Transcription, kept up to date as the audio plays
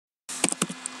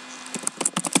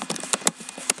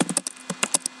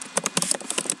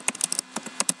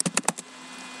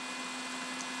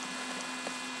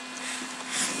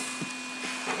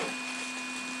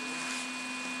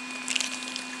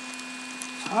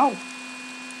Wow.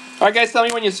 Alright guys, tell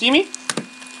me when you see me.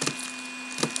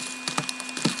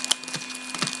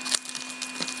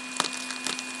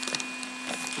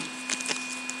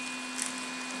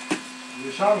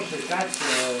 L'échange, c'est quand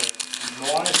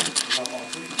noir, ça va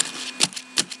passer.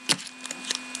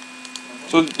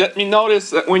 So let me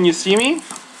notice that when you see me.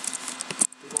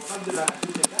 T'es content de débarrasser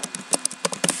tes cartes?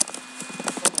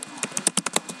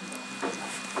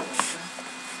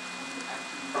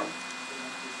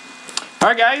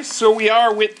 Alright guys, so we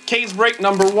are with case break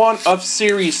number 1 of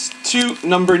series 2,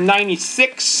 number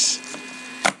 96.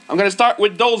 I'm gonna start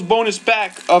with those bonus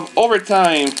pack of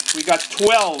overtime. We got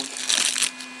 12.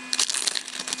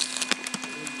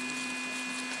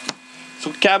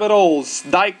 So Capitals,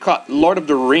 die cut, Lord of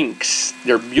the Rings.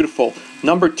 They're beautiful.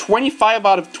 Number 25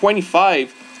 out of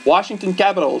 25, Washington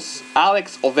Capitals,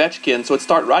 Alex Ovechkin. So it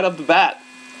starts right off the bat.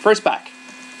 First pack.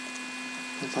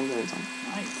 Nice.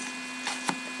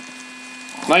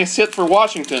 Nice hit for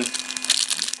Washington.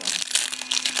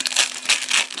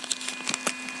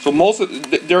 So most of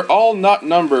they're all not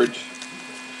numbered.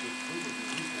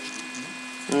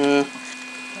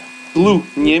 Blue,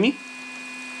 Niemi.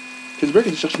 Pittsburgh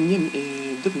est cherché Niemi.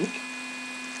 Dominic.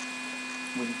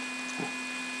 Oui.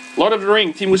 Lord of the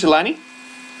Ring, Teemu Selanne.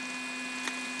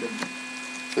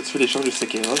 As-tu fait l'échange de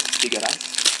Sekera? C'est dégueulasse.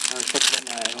 Un shot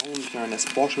dans la ronde puis un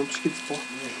espoir, je sais même plus ce qu'il dit pas.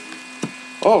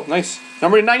 Oh, nice.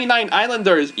 Number 99,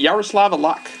 Islanders, Yaroslav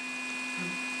Alak.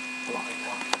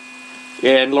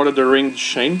 And Lord of the Ring,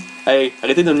 Shane. Hey,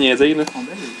 arrêtez de me niaiser, là.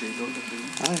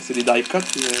 Ah, c'est des die cuts.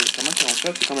 Comment ils ont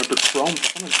fait? C'est comme un peu chrome.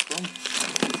 C'est comme un chrome.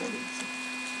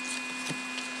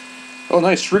 Oh,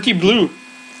 nice. Ricky Blue,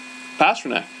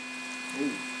 Pasternak.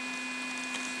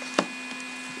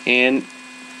 And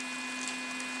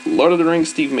Lord of the Rings,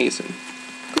 Steve Mason.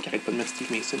 Pourquoi qu'il arrête pas de mettre Steve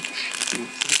Mason? Steve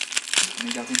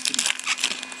Mason.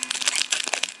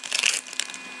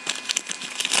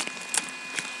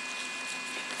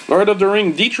 Lord of the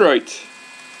Ring, Detroit,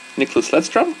 Nicholas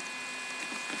Lidstrom.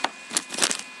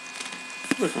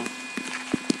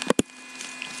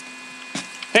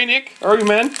 Hey Nick, how are you,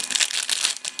 man?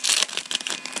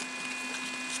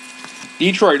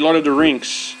 Detroit, Lord of the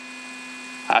Rings,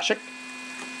 Hasek.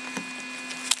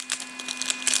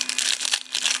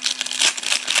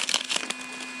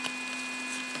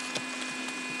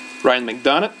 Ryan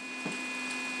McDonough.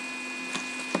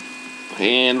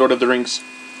 And Lord of the Rings,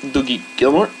 Dougie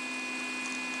Gilmore.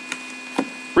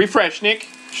 Refresh, Nick.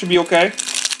 Should be okay.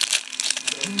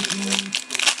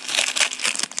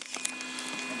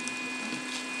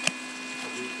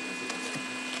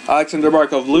 Alexander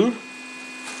Barkov, Blue.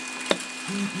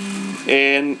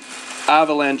 And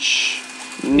Avalanche,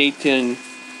 Nathan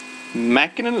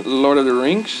MacKinnon, Lord of the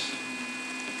Rings.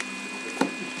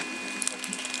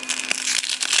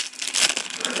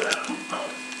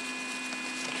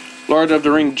 Lord of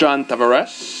the Ring, John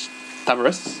Tavares.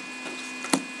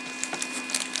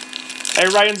 Hey,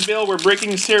 Ryansville, we're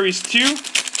breaking series 2.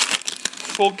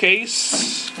 Full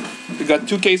case. We got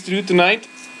 2 cases to do tonight.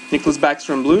 Nicholas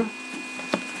Backstrom, Blue.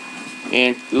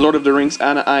 And Lord of the Rings,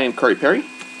 Anaheim, Corey Perry.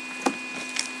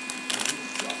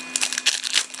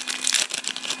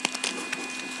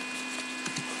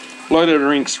 Lord of the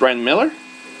Rings, Ryan Miller.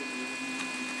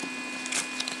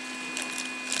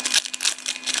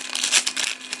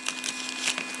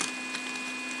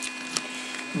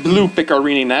 Blue,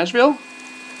 Picarini, Nashville.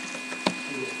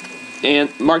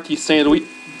 And Marty St. Louis,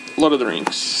 Lord of the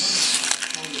Rings.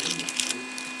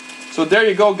 So there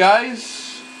you go,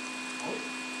 guys.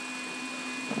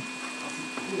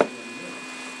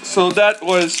 So that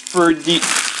was for the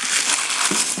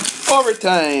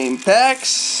overtime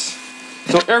packs.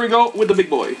 So here we go with the big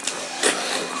boy.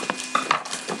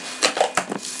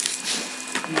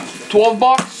 12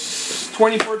 bucks,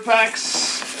 24 packs,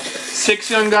 6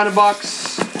 Young Gun a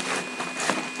box.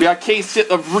 We got case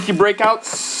hit of rookie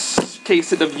breakouts, case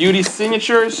hit of UD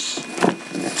signatures,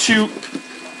 2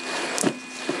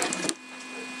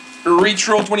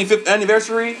 retro 25th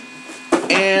anniversary,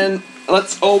 and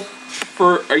let's hope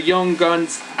for a Young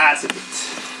Guns asset.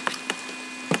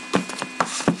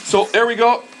 So there we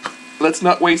go. Let's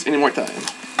not waste any more time.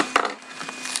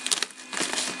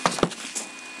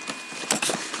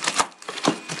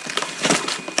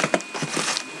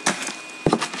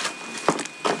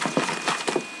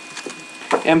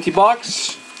 Empty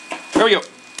box. There we go.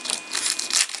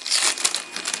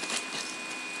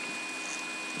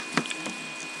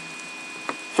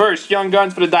 First, Young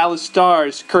Guns for the Dallas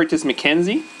Stars, Curtis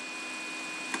McKenzie.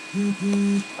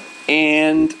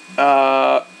 And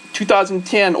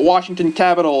 2010 Washington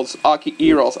Capitals Hockey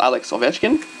Heroes, Alex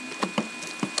Ovechkin.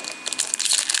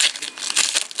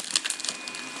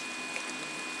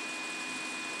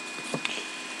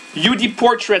 UD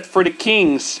portrait for the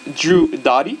Kings, Drew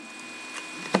Doughty.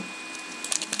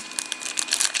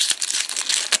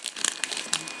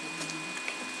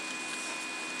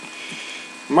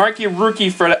 Marquee rookie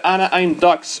for the Anaheim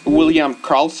Ducks, William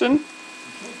Karlsson.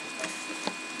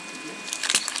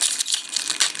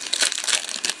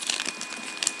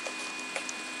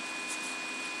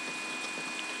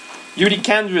 UD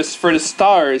canvas for the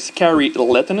Stars, Kari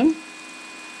Lehtonen.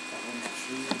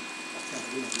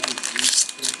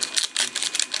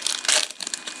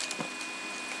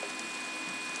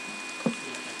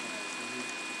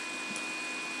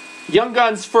 Young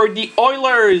Guns for the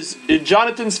Oilers,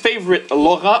 Jonathan's favorite,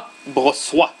 Laurent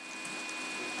Brossoit.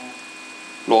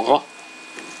 Laurent.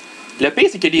 Le pire,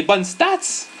 c'est qu'il y a des bonnes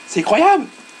stats. C'est incroyable.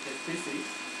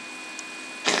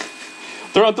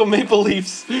 Toronto Maple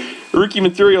Leafs, rookie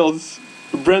materials,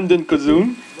 Brendan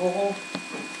Kozun.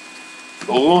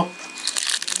 Laurent.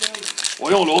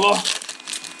 Voyons, Laurent.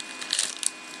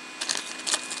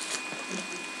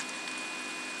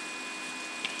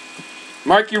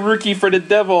 Marquee rookie for the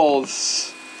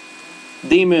Devils,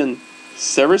 Damon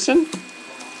Severson.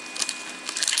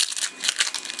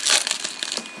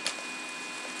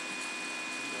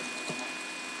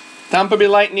 Tampa Bay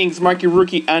Lightning's marquee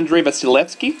rookie, Andrei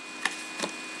Vasilevsky.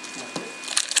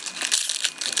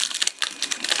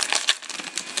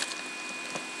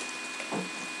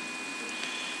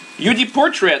 UD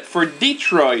portrait for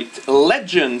Detroit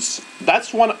Legends.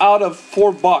 That's 1 out of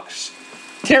 4 bucks.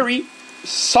 Terry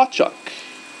Sawchuk.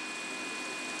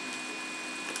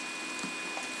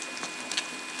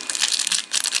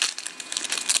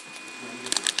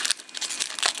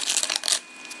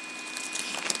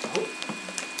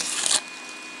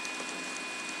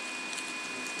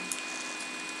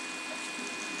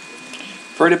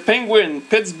 For the Penguin,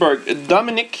 Pittsburgh,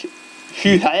 Dominic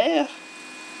Huher.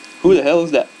 Who the hell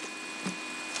is that?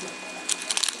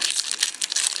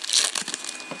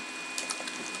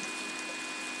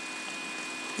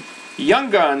 Young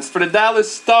Guns for the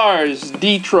Dallas Stars,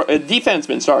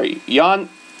 defenseman, Jan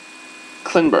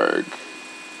Klingberg.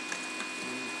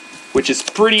 Which is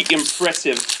pretty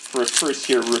impressive for a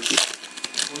first-year rookie.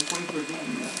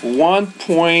 1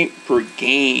 point per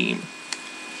game.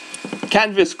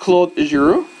 Canvas, Claude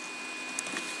Giroux.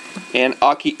 And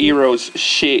Hockey Heroes,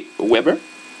 Shea Weber.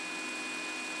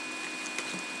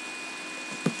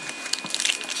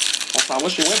 On s'en va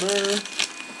chez Weber.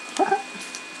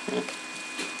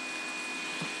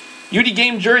 UD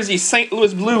Game Jersey, St.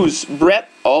 Louis Blues, Brett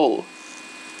Hull.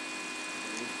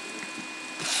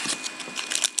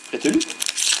 L'as-tu lu?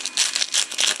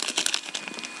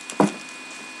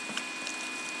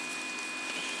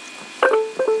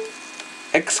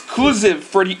 Exclusive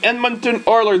for the Edmonton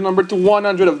Oilers, number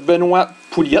 2/100 of Benoit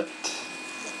Pouliot.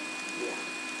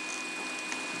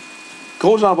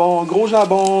 Gros jambon, gros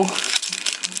jambon.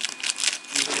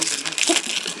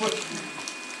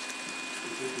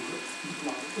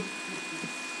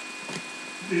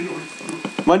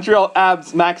 Montreal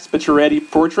Abs, Max Pacioretty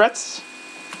portraits.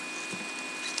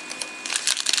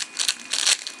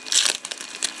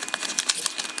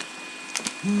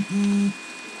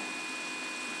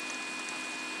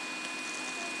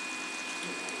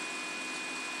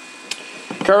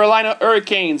 Carolina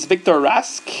Hurricanes, Victor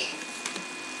Rask.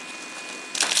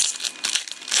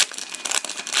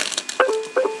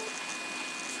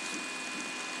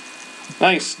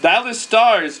 Nice. Dallas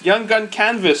Stars, Young Gun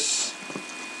canvas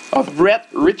of Brett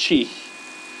Ritchie.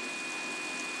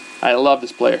 I love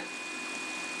this player.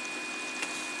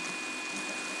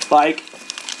 Like,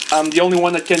 I'm the only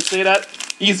one that can say that.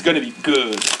 He's gonna be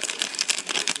good.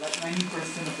 Like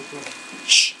 90% of the play.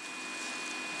 Shh.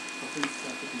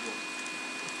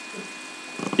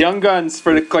 Young Guns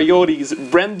for the Coyotes,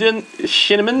 Brendan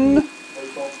Shinniman.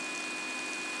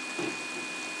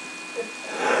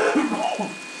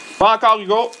 Pas encore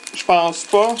Hugo, je pense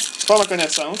pas. C'est pas ma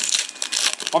connaissance.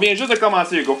 On vient juste de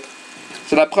commencer, Hugo.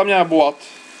 C'est la première boîte.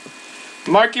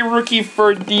 Marquee rookie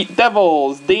for the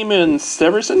Devils, Damon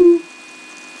Severson.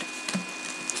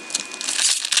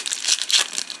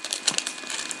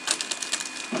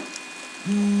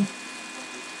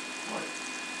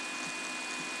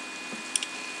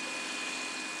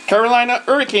 Carolina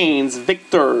Hurricanes,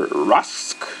 Victor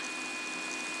Rask.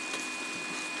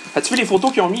 As-tu vu les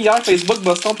photos qu'ils ont mis hier, Facebook,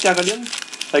 Boston et Caroline?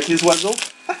 Avec les oiseaux?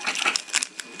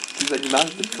 Les animaux,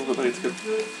 c'est trop ridicule.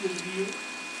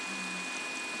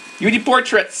 UD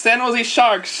Portrait, San Jose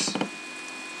Sharks,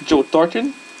 Joe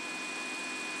Thornton.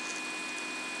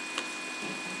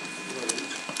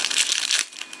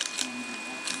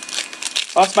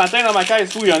 Ah, ce matin dans ma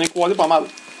caisse, oui, j'en ai croisé pas mal.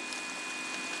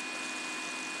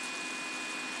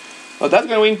 Well, that's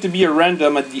going to be a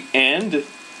random at the end.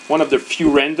 one of the few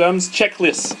randoms.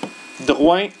 Checklist.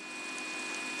 Drouin,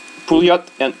 Pouliot,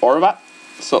 and Horvat.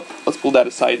 So let's pull that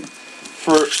aside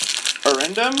for a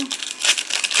random.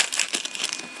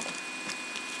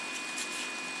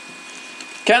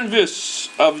 Canvas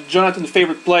of Jonathan's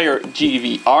favorite player,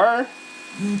 GVR.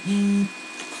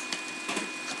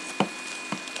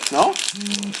 Non?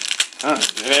 Ah,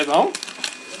 raison.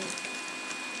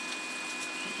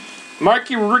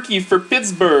 Marquee rookie for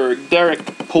Pittsburgh, Derek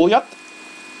Pouliot.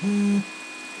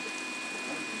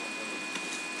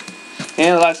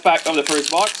 And the last pack of the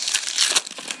first box.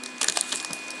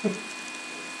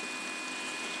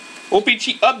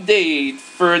 OPG update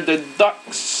for the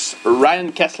Ducks,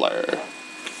 Ryan Kessler.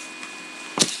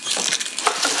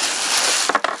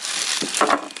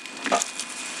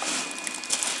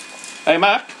 Hey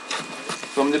Marc, tu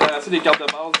vas me débarrasser des cartes de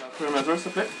base à fur et à mesure,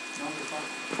 s'il te plaît? Non, je vais faire.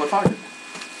 Faut le faire.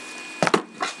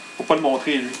 Faut pas le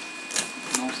montrer, lui.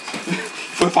 Non, c'est ça.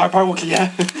 Faut faire peur aux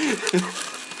clients.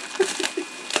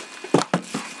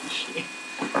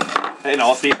 Eh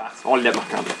non, c'est farce. On l'aime,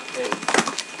 Marc-André. Hey.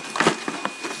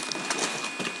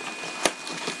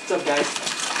 What's up, guys?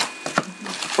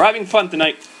 We're having fun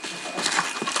tonight.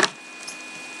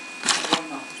 One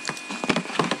now.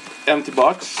 Empty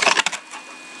box.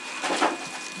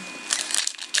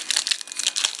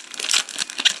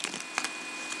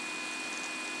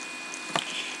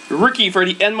 Rookie for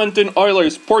the Edmonton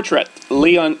Oilers portrait,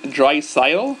 Leon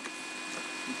Draisaitl.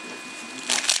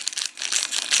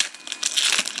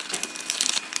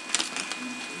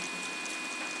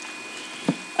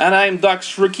 Anaheim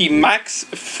Ducks rookie Max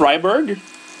Freiberg.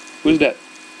 Who's that?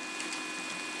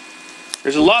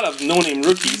 There's a lot of no-name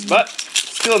rookies, but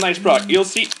still a nice product. You'll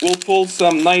see, we'll pull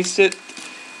some nice hit.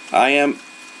 I am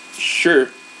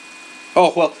sure.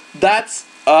 Oh, well, that's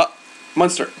a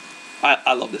monster.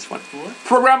 I love this one. What?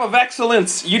 Program of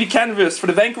Excellence, UD Canvas for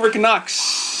the Vancouver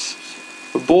Canucks.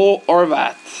 Bo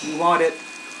Horvat. You want it?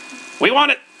 We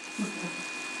want it!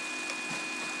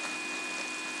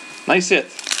 Nice hit.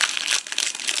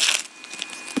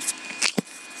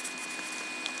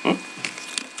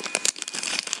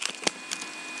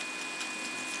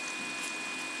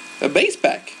 A base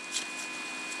pack.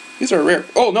 These are rare.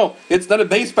 Oh no, it's not a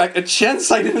base pack. A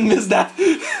chance I didn't miss that.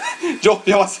 Joe,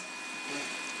 yes.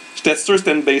 J'étais sûr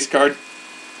c'était une base card.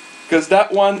 Because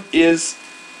that one is...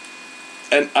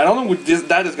 And I don't know where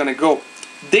that is gonna go.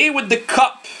 Day with the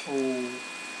Cup. Oh.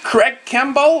 Craig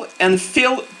Campbell and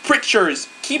Phil Pritchard,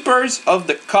 keepers of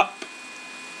the Cup.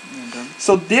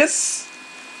 So this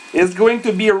is going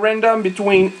to be a random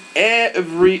between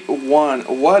everyone.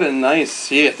 What a nice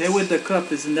hit. There with the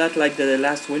cup, isn't that like the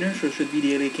last winner? So it should be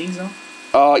the LA Kings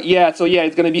now? Yeah, so yeah,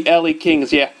 it's gonna be LA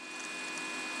Kings, yeah.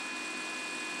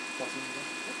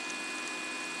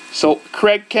 So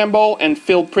Craig Campbell and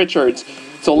Phil Pritchard.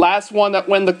 So last one that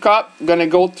won the cup, gonna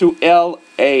go to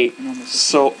LA.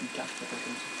 So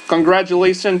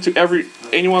congratulations to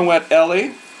anyone who had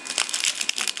LA.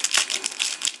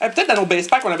 Eh, peut-être dans nos base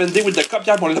packs, on avait une Day with the Cup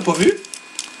hier, mais on l'a pas vu.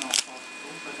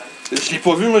 Je l'ai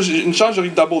pas vu, moi j'ai une chance, j'aurais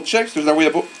double check, parce que je la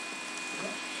voyais pas.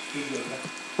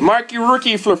 Marquee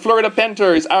rookie for Florida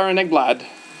Panthers, Aaron Ekblad.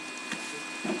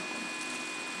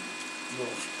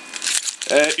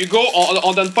 Hugo,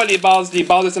 on donne pas les bases des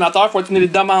sénateurs, faut que tu nous les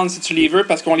demandes si tu les veux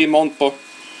parce qu'on les monte pas.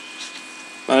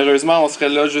 Malheureusement, on serait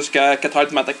là jusqu'à 4h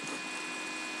du matin.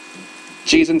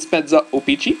 Jason Spezza au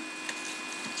Peachy.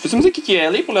 Tu peux-tu me dire qui est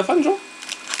allé pour le fun, Joe?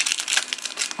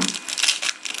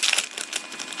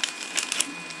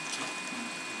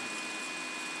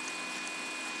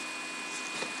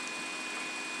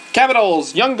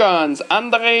 Capitals, Young Guns,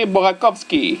 Andrei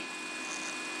Burakovsky.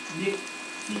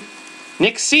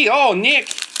 Nick C. Oh, Nick.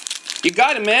 You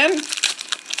got it, man.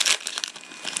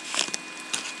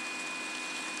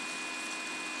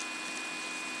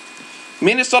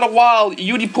 Minnesota Wild,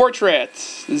 UD Portrait,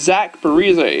 Zach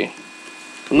Parise.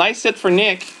 Nice hit for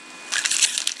Nick.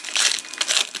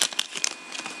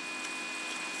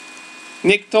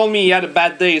 Nick told me he had a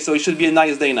bad day, so it should be a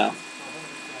nice day now.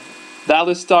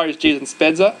 Dallas Stars, Jason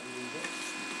Spezza.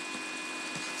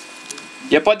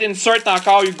 Il n'y a pas d'insert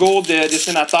encore, Hugo, des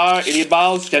sénateurs. Et les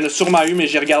bases, il y en a sûrement eu, mais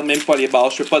je regarde même pas les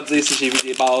bases. Je peux pas te dire si j'ai vu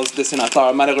des bases de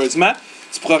sénateurs, malheureusement.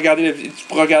 Tu pourras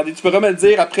me le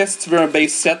dire après si tu veux un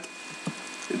base set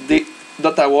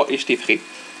d'Ottawa et je t'ai ferai.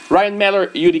 Ryan Miller,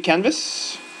 UD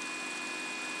Canvas.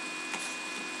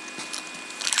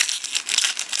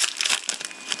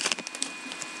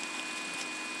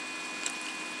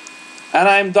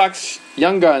 Anaheim Ducks,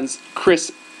 Young Guns,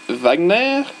 Chris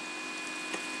Wagner.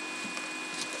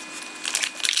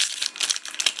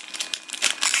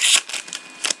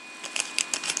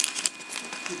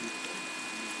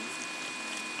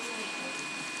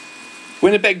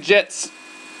 Winnipeg Jets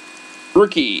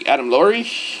rookie Adam Laurie.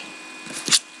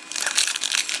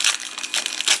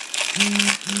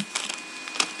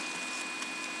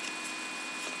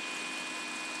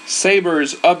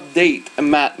 Sabres update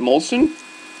Matt Molson.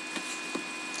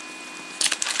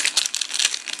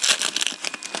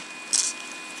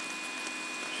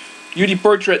 Beauty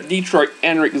Portrait Detroit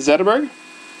Henrik Zetterberg.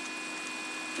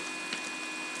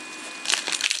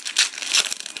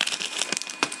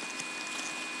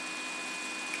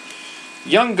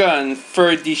 Young gun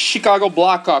for the Chicago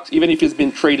Blackhawks, even if he's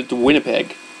been traded to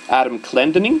Winnipeg, Adam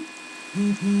Clendening.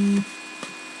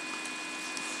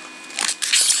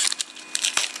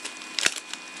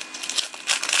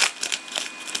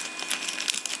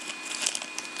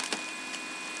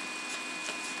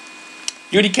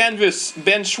 Beauty Canvas,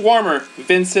 Ben Schwarmer,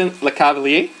 Vincent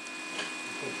Lecavalier.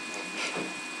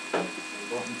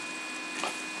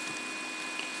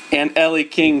 And LA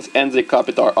Kings, Anze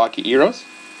Kopitar, Hockey Heroes.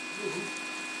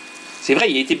 C'est vrai,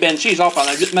 il a été benché genre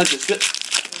pendant 8 matchs de suite.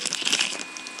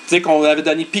 Tu sais qu'on avait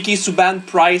donné Piquet, Subban,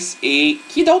 Price et...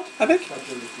 Qui d'autre avec?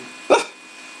 Ah!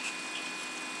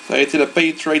 Ça a été le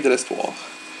pay trade de l'histoire.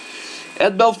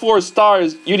 Ed Belfour,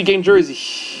 Stars, Beauty Game Jersey.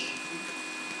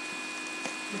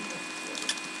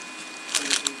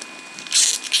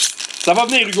 Ça va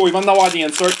venir, Hugo, il va en avoir des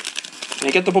inserts.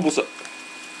 Inquiète-toi pas pour ça.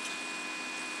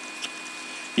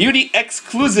 Beauty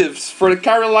exclusives for the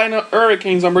Carolina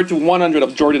Hurricanes, number to 100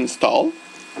 of Jordan Stahl.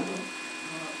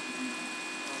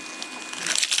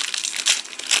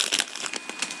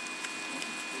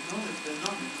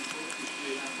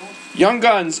 Young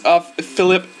Guns of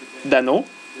Philip Dano.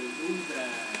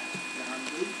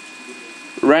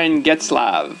 Ryan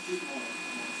Getzlav,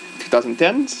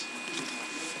 2010s.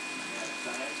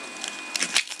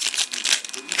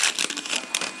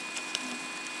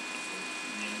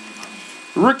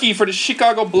 Rookie for the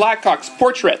Chicago Blackhawks,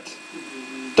 Portrait,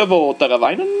 Teuvo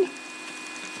Teravainen.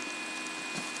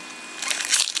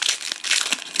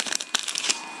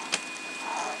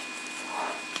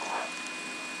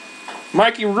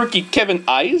 Marquee rookie, Kevin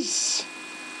Eyes.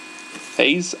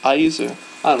 Eyes, I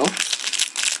don't know.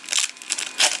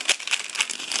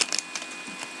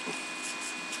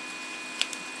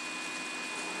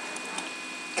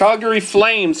 Calgary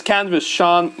Flames, canvas,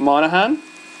 Sean Monahan.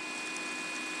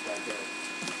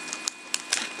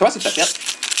 Comment c'est fait?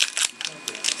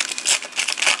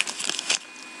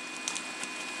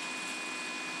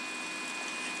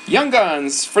 Young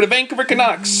Guns for the Vancouver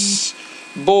Canucks,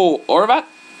 Bo Horvat.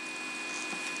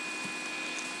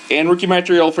 And rookie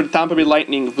material for the Tampa Bay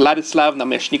Lightning, Vladislav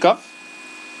Nameshnikov.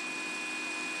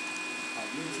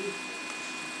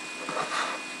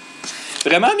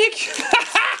 Vraiment, Mick?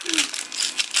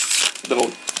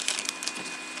 Drôle.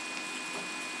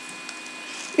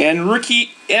 And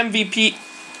rookie MVP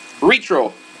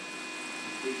Retro,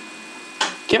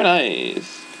 Kevin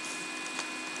Eyes.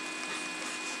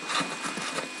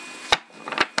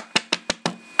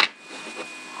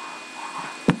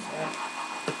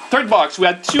 Third box, we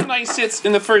had 2 nice hits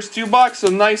in the first 2 boxes.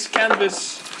 A nice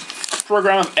canvas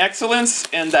program of excellence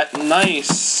and that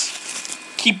nice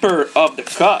keeper of the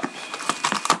cup.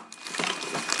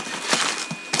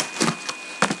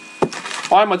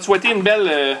 Ouais, m'a souhaité une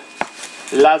belle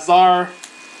laser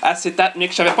acétate,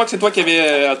 Nick. Je savais pas que c'est toi qui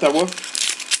avais Ottawa.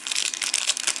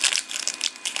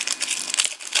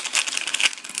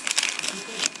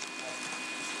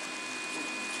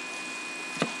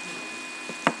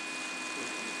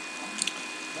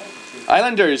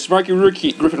 Islanders, marquee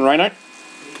rookie, Griffin Reinhardt.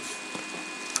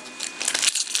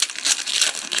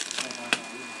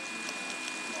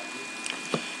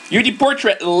 UD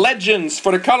Portrait Legends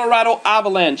for the Colorado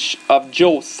Avalanche of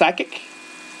Joe Sakic.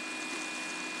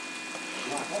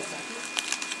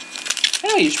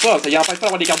 Hey, je sais pas, ça y empêche pas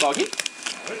d'avoir des cartes d'hockey.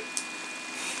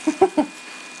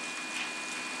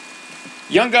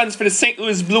 Young Guns for the St.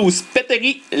 Louis Blues,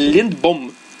 Petteri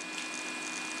Lindbom.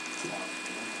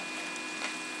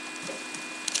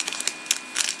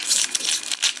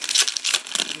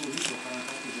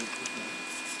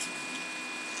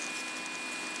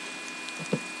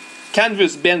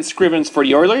 Canvas Ben Scrivens for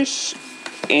the Oilers,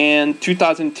 and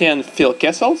 2010 Phil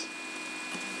Kessels.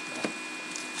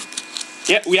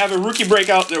 Yeah, we have a rookie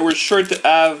breakout that we're sure to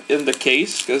have in the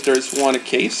case, because there's one a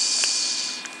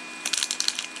case.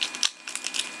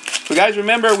 So guys,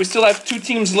 remember, we still have 2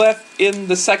 teams left in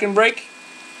the second break,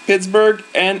 Pittsburgh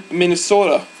and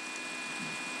Minnesota.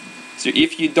 So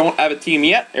if you don't have a team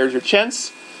yet, there's your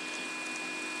chance.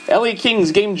 LA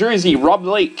Kings game jersey, Rob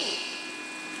Blake.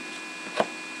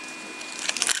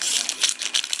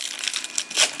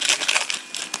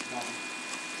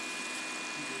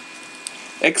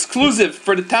 Exclusive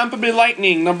for the Tampa Bay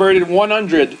Lightning, numbered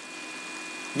 100,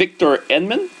 Victor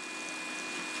Edman.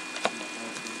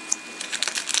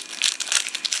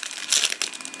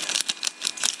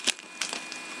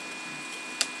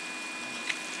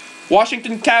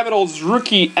 Washington Capitals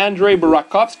rookie Andrei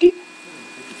Burakovsky.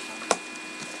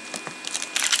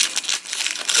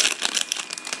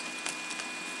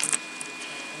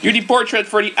 Beauty portrait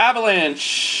for the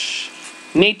Avalanche,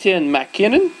 Nathan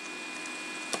MacKinnon.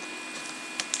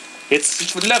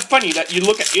 It's funny that you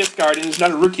look at his card and it's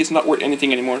not a rookie, it's not worth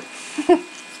anything anymore.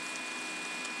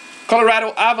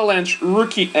 Colorado Avalanche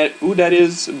rookie, who that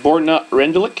is, Borna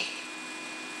Rendulic.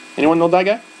 Anyone know that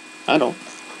guy? I don't.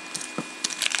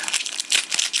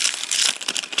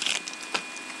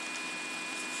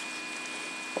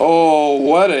 Oh,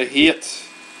 what a hit.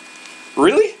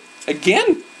 Really?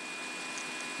 Again?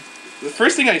 The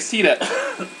first thing I see that.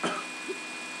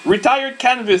 Retired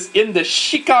canvas in the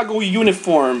Chicago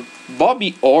uniform,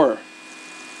 Bobby Orr.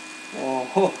 Oh,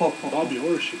 Bobby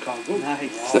Orr, Chicago. nice.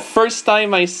 It's the first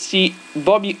time I see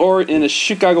Bobby Orr in a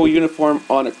Chicago uniform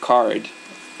on a card.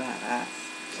 Badass.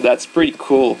 So that's pretty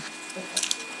cool.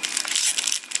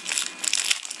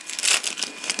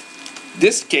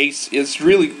 This case is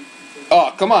really...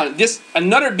 Oh, come on. This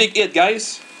another big hit,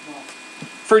 guys.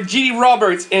 For G.D.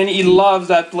 Roberts, and he loves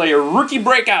that player. Rookie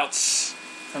breakouts.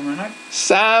 Sam Reinhart?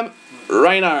 Sam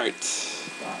Reinhart.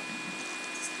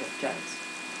 Guys.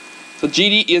 So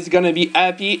GD is gonna be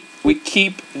happy. We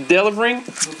keep delivering.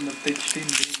 Notre petit team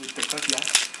with the cup, yeah.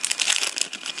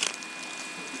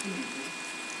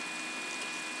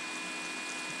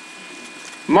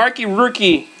 Marquee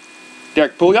rookie,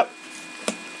 Derek Pouliot.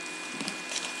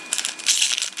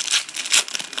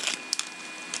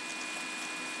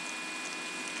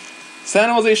 San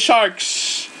Jose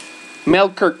Sharks,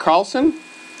 Melker Carlson.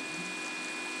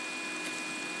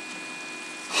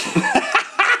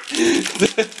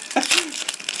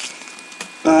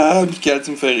 Michael,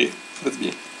 tu me fais rire. Ça fait du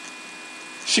bien.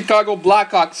 Chicago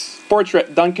Blackhawks, portrait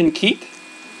Duncan Keith.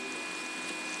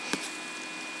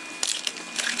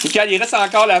 Michael, il reste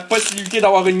encore la possibilité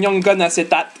d'avoir une Young Gun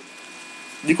acétate.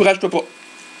 Décourage-toi pas.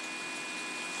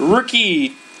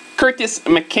 Rookie Curtis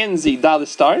McKenzie, Dallas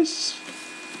Stars.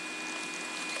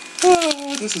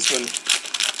 Oh, this is fun.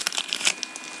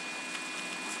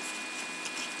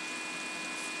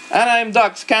 Anaheim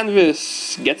Ducks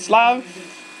canvas, Getzlav.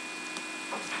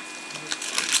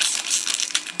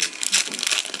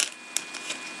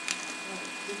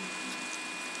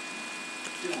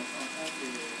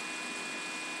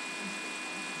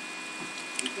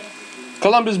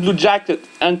 Columbus Blue Jacket,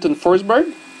 Anton Forsberg.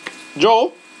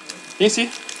 Joel, viens ici.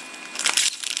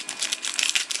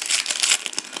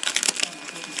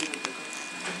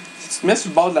 Si tu te mets sur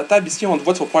le bord de la table ici, on te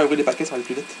voit, tu vas pouvoir ouvrir les paquets, ça va aller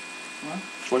plus vite. Ouais.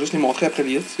 Je vais juste les montrer après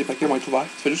les hits, les paquets vont être ouverts.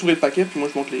 Tu fais juste ouvrir le paquet, puis moi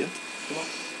je montre les hits.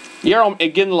 Jarome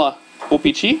Iginla,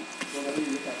 OPC.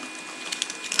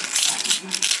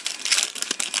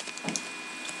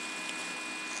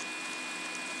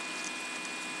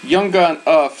 Young Gun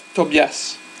of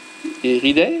Tobias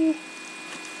Rieder.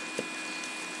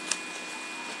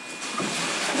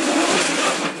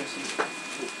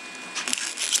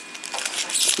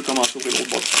 Je peux commencer à ouvrir l'autre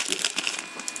boîte.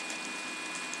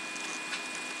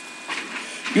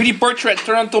 Beauty Portrait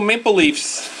Toronto Maple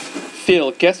Leafs,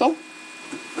 Phil Kessel.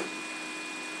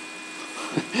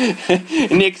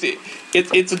 Nick,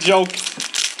 it's a joke.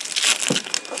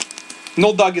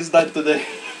 No dog is dead today.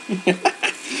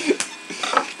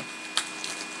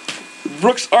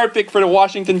 Brooks Orpik for the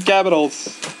Washington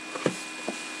Capitals.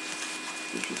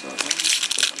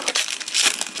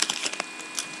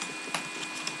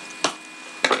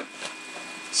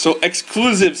 So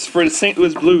exclusives for the St.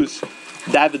 Louis Blues,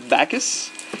 David Backes.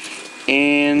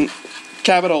 And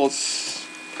Capitals,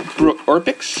 Brooks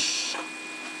Orpik.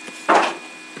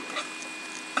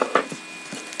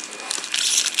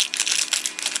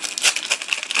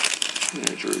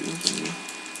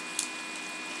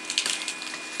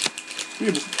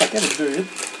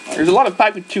 There's a lot of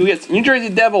pack with 2 hits. New Jersey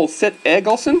Devils, Seth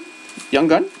Eggleston, Young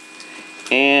Gun.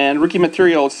 And rookie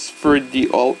materials for the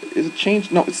all. Is it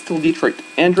changed? No, it's still Detroit.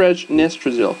 Andrej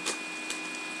Nestruzil.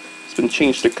 It's been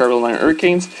changed to Carolina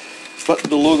Hurricanes, but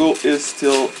the logo is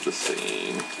still the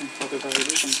same.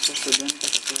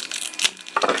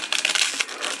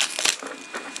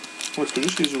 Ouais, tu peux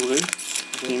juste les ouvrir.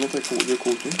 Tu peux les mettre de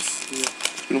côté. Tu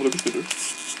peux n'ouvrir plus que 2.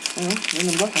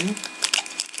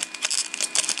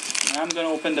 I'm gonna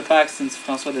open the pack since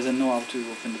François doesn't know how to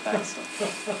open the pack. So.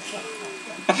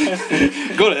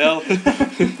 Go to hell.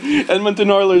 Edmonton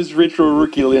Oilers retro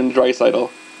rookie Lynn Draisaitl.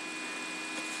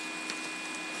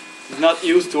 He's not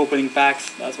used to opening packs,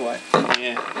 that's why.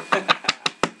 Yeah.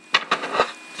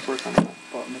 Work on that.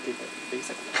 Bon, mettez pas. Payez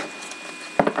ça.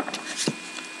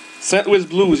 St. Louis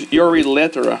Blues, Yuri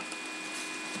Lettera.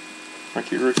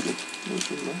 Marky Rookie.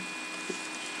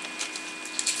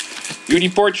 Beauty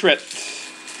Portrait,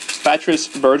 Patrice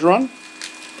Bergeron.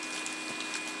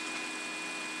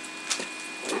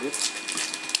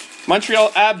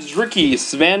 Montreal Habs Rookie,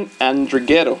 Sven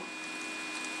Andrighetto.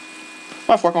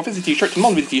 Ouais, faut qu'on fasse des t-shirts. Tout le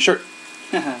monde veut des t-shirts.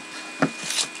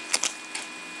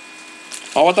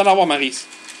 On va t'en avoir, Maurice.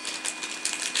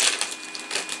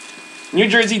 New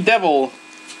Jersey Devil,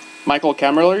 Michael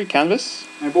Camilleri, Canvas.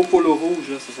 Un beau polo rouge,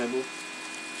 là, ça serait beau.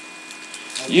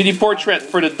 Beauty Portrait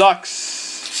for the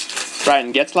Ducks,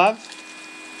 Ryan Getzlav.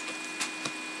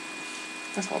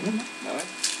 That's all good, man. Ben ouais.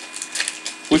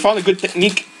 We found a good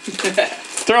technique.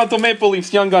 Toronto Maple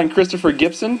Leafs young gun Christopher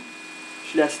Gibson. Je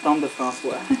suis l'assistante de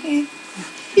François.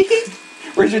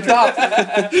 Where's your top?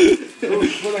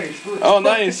 Oh,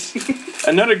 nice.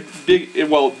 Another big,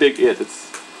 well, big it.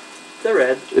 The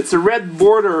red. It's a red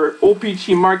border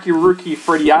OPG Marky Rookie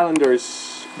for the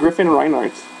Islanders, Griffin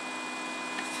Reinhardt.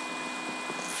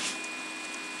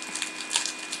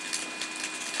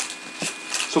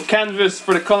 So canvas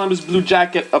for the Columbus Blue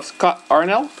Jacket of Scott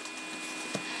Arnell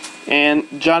and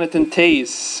Jonathan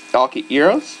Tays, Hockey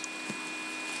Heroes.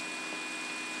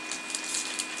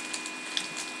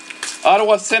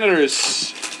 Ottawa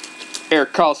Senators,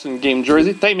 Eric Carlson game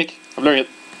jersey. T'as Mick, I've learned it.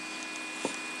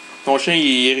 Ton chien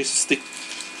il est ressuscité.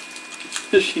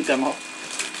 Le chien était mort.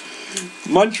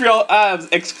 Montreal Avs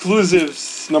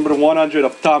exclusives number 100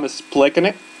 of Thomas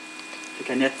Plekanec. Les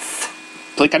canettes.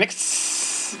 Plekanec.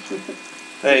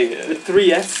 Hey. With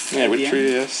 3 S. Yeah, with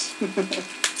 3 S.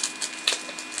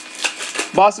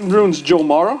 Boston Bruins Joe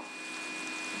Morrow.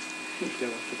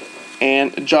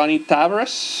 And Johnny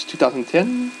Tavares,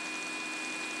 2010.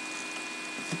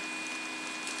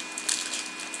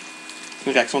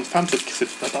 Une réaction de femme, cette crise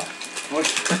tout à l'heure. Ouais.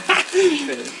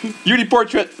 Beauty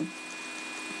Portrait,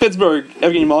 Pittsburgh,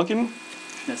 Evgeny Malkin. Je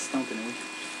suis une assistante, oui.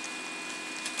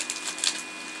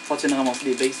 Je pense que tu viens de ramasser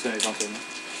des bases éventuellement.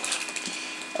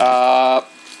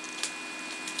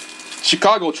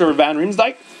 Chicago, Trevor Van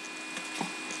Riemsdyk.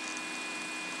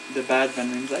 The Bad Van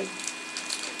Riemsdyk.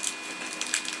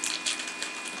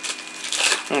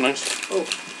 Oh, nice. Oh.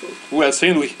 Well,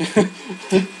 St. Louis.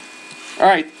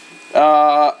 Alright.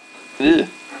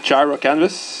 Gyro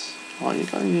Canvas. Oh, il y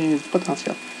a du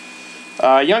potentiel.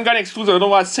 Young Gun exclusive. I don't know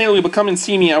why St. Louis, but come and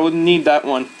see me. I wouldn't need that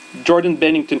one. Jordan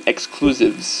Bennington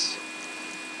exclusives.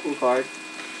 Cool card.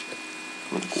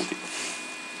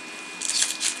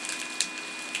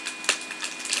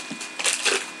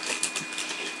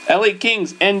 LA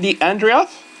Kings, Andy Andrioff.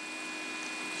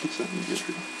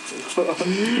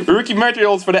 Rookie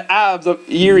materials for the Avs of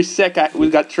Yuri Sekak, who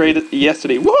got traded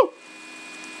yesterday. Woo!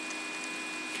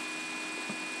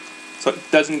 So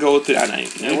it doesn't go to Anaheim.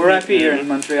 Yeah, we're happy here in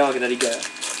Montreal that he got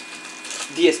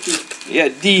DSP. Yeah,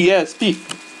 DSP.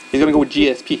 He's gonna go with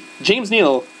GSP. James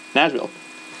Neal, Nashville.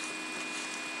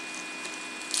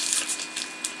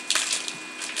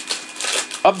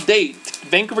 Update.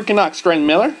 Vancouver Canucks, Trent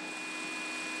Miller.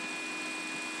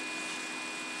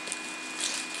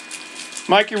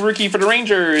 Mikey Rookie for the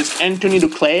Rangers, Anthony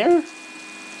Duclair.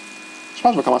 Je pense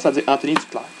que je vais commencer à dire Anthony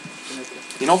Duclair.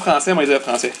 Les noms français, moi, je vais dire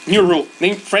français. New rule.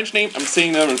 Name, French name, I'm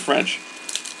saying them in French.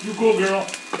 You go, girl.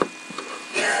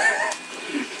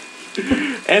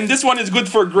 And this one is good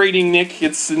for grading, Nick.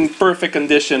 It's in perfect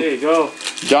condition. There you go.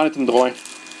 Jonathan Drouin.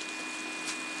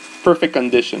 Perfect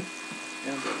condition.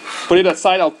 Put it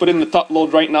aside, I'll put it in the top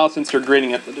load right now since you're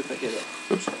grading it.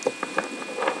 Oops.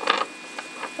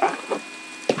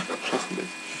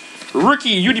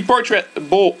 Rookie, UD Portrait,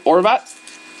 Bo Horvat.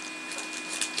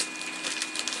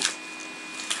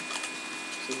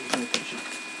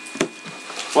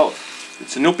 Well,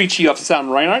 it's an OPG of Sam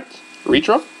Reinhart,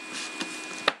 retro.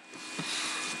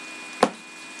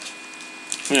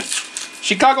 Yeah.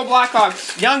 Chicago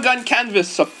Blackhawks, Young Gun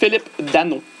Canvas of Philip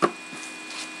Dano.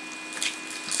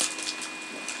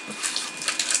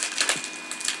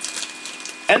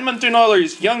 Edmonton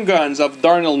Oilers, Young Guns of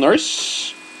Darnell Nurse.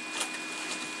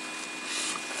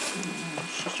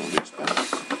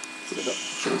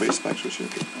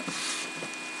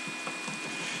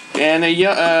 And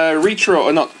a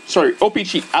retro, no, sorry,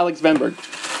 OPG, Alex Vanberg.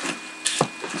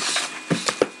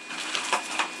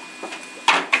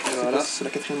 Voilà. C'est la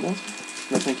quatrième boîte?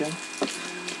 La cinquième?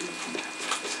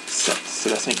 Ça, c'est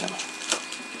la cinquième.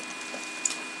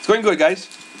 It's going good, guys.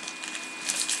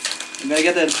 I'm gonna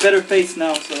get a better pace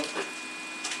now, so.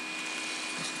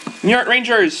 New York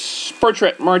Rangers,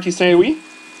 Portrait, Marty St. Louis.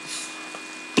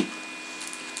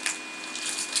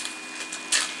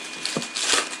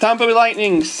 Tampa Bay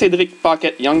Lightning, Cedric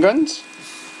Paquette, Young Guns.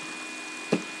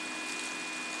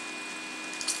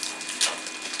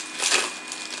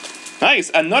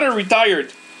 Nice, another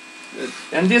retired.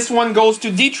 And this one goes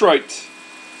to Detroit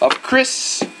of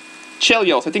Chris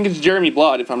Chelios. I think it's Jeremy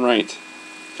Blood, if I'm right.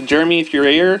 So Jeremy, if you're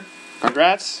here,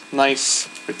 congrats. Nice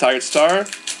retired star.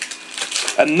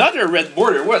 Another red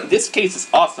border. What? This case is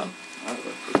awesome.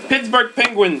 Pittsburgh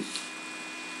Penguin.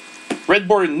 Red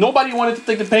border. Nobody wanted to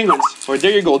take the Penguins. So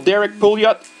there you go. Derek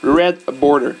Pouliot, red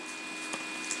border.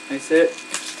 That's it.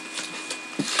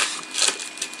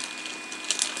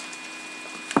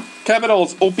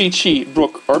 Capitals OPC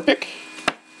Brooke Orpik.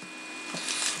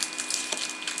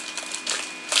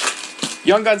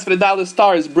 Young Guns for the Dallas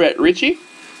Stars Brett Ritchie.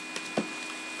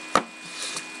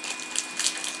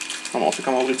 Comment on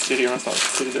fait tirer un star?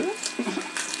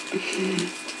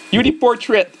 Beauty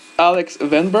Portrait Alex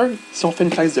Venberg. Si on fait une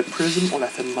caisse de Prism, on la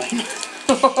fait de même.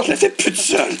 Je la fais plus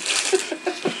seule.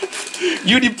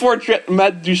 Beauty Portrait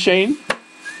Matt Duchesne.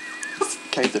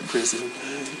 Caisse de Prism.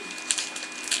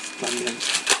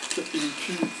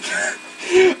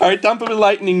 Alright, Tampa Bay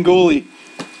Lightning goalie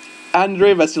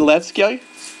Andrei Vasilevsky,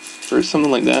 or something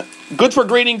like that. Good for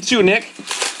grading too, Nick.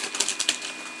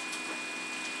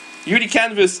 Beauty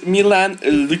Canvas Milan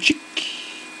Lucic.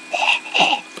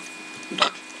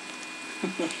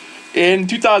 In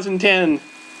 2010,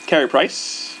 Carey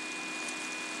Price.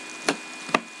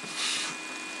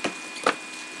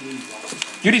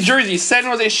 Beauty Jersey San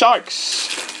Jose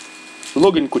Sharks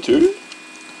Logan Couture.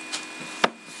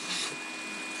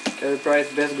 Carey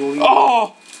Price, best goalie.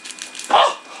 Oh!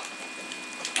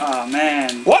 Oh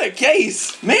man. What a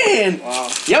case! Man! Wow.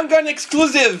 Young Gun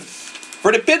exclusive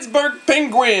for the Pittsburgh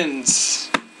Penguins.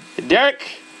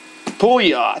 Derek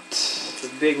Pouliot. It's a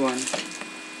big one.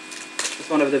 It's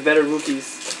one of the better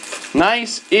rookies.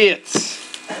 Nice hit.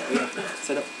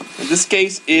 Set up. This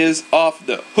case is off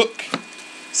the hook.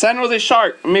 San Jose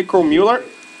Shark, Mikko Mueller.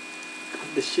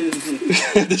 The shit is me.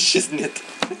 The shiznit.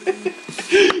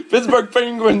 Pittsburgh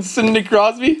Penguins, Sidney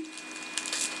Crosby.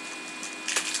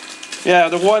 Yeah,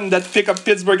 the one that picked up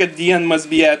Pittsburgh at the end must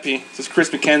be happy. This is Chris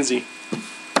McKenzie.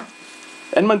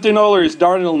 Edmonton Oilers,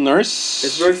 Darnell Nurse.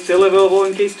 Pittsburgh still available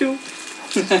in case 2.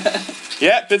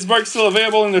 Yeah, Pittsburgh still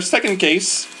available in their second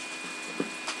case.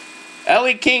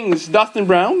 LA Kings, Dustin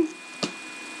Brown.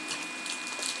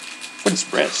 What is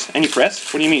press? Any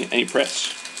press? What do you mean, any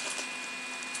press?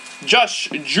 Josh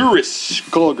Juris,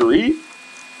 Calgary.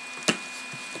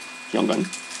 Young Gun.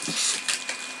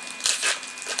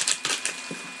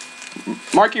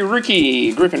 Marky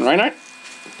Rookie, Griffin Reinhardt.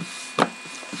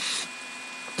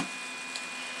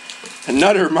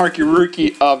 Another Marky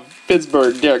Rookie of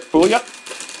Pittsburgh, Derek Pouliot.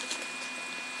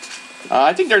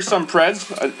 I think there's some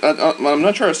Preds. I'm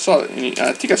not sure I saw any.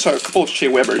 I think I saw a couple of Shea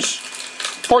Webbers.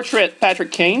 Portrait,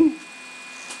 Patrick Kane.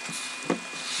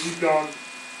 He's gone.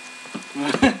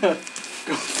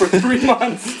 For 3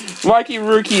 months. Marky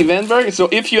Rookie Vanberg. So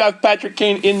if you have Patrick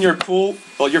Kane in your pool,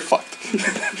 well, you're fucked.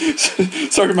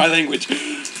 Sorry for my language.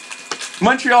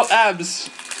 Montreal Abs,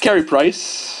 Carey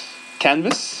Price,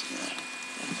 Canvas.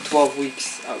 12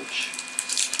 weeks. Ouch.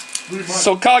 3 months.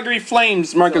 So Calgary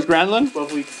Flames, Marcus Granlund.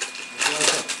 12 weeks.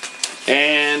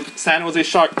 And San Jose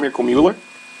Shark, Mirko Mueller.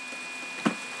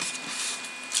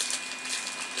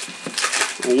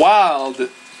 Wild.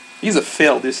 He's a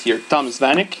fail this year. Thomas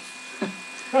Vanek.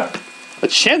 A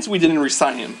chance we didn't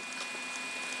resign him.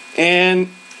 And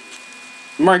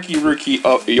Marky Rookie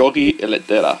of Yogi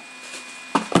Eletera.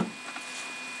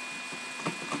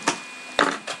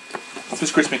 En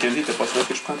plus, Chris McKenzie était pas sûr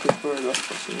que je prends Pittsburgh.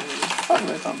 Ah,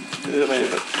 mais attends.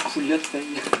 Pouliot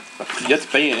paye. Pouliot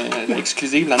paye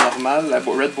l'exclusive, la normale, la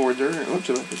red border. Oups,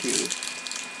 c'est vrai.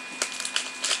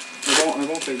 Un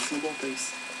bon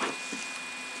pace.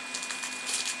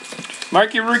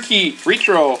 Marky Rookie,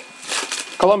 Retro,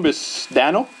 Columbus,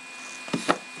 Dano.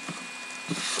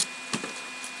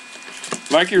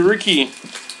 Marky Rookie,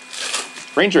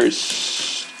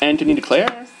 Rangers, Anthony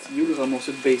Declare. You le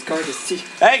ramasser de base card ici.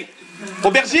 Hey!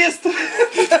 Aubergiste!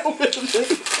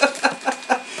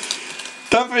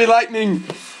 Tampa Bay Lightning,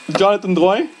 Jonathan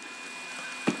Drouin.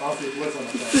 Ah, c'est toi, ça m'a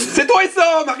fait. C'est toi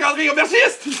ça, Marc-André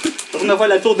Aubergiste! On envoie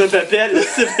la tour de Babel.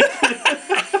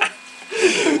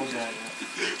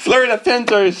 Florida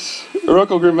Panthers,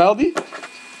 Rocco Grimaldi.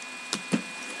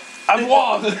 À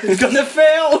voir! It's gonna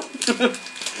fail!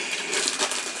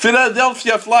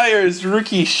 Philadelphia Flyers,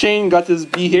 rookie Shane got his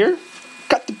B here.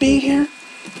 Got the B here.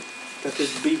 Got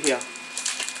this B here.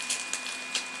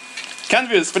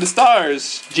 Canvas for the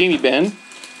Stars, Jamie Benn.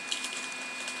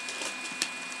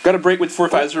 Got a break with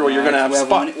 450, you're gonna have we have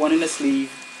spot. one in the sleeve.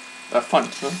 Fun,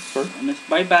 huh? Sorry.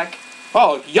 Buy back.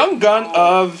 Oh, Young Gun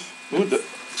of the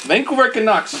Vancouver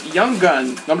Canucks. Young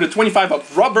Gun, number 25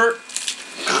 of Robert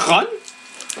Krun.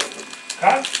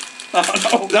 Cut?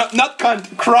 Oh, no. Not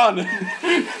cunt, Cron.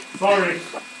 Sorry.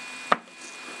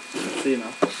 See, no.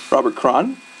 Robert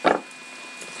Cron.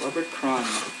 Robert Cron.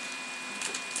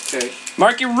 Okay.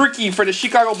 Marquee rookie for the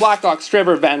Chicago Blackhawks,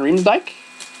 Trevor Van Riemsdyk.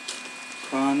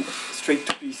 Cron straight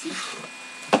to PC.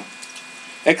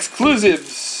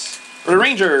 Exclusives for the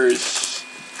Rangers,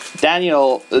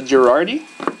 Daniel Girardi.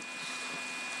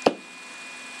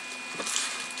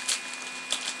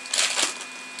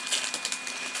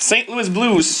 St. Louis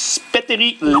Blues,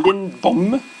 Petteri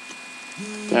Lindbom.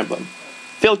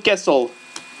 Phil Kessel,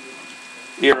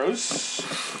 Heroes.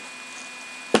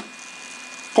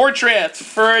 Portrait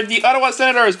for the Ottawa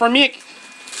Senators, for Mick,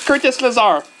 Curtis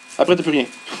Lazar. Après, t'as plus rien.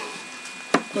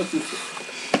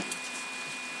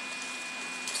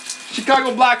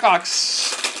 Chicago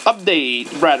Blackhawks, update,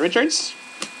 Brad Richards.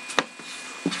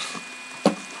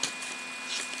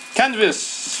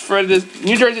 Canvas for the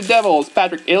New Jersey Devils,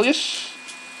 Patrick Elias.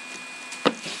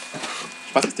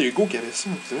 Je pensais que c'était Hugo qui avait ça.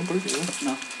 C'est même pas lui qui avait ça.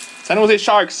 Non. San Jose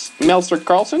Sharks, Meltzer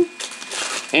Carlson.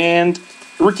 And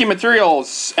rookie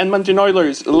materials, Edmonton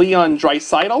Oilers, Leon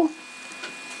Draisaitl. Oh,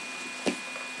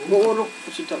 oh, non.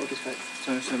 Faut-tu le temps? Ok, c'est correct.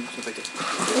 C'est un paquet.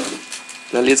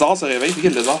 Le lézard se réveille. C'est qui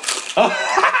le lézard? Ah!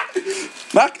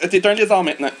 Marc, t'es un lézard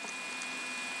maintenant.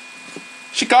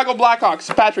 Chicago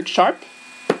Blackhawks, Patrick Sharp.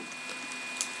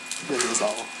 Le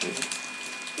lézard.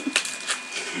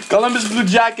 Columbus Blue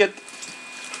Jacket,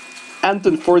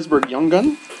 Anton Forsberg Young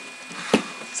Gun.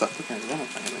 Ça fait qu'un grand,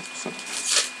 c'est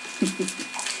pour ça.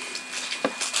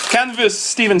 Canvas,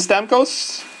 Steven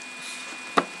Stamkos.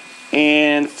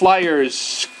 And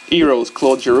Flyers, Heroes,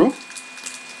 Claude Giroux.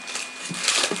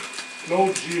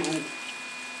 Claude Giroux.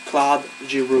 Claude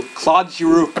Giroux. Claude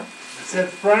Giroux. I said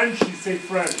French, he said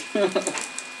French.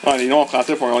 Ah, les noms en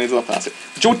français, faut qu'on les dise en français.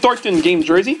 Joe Thornton, Game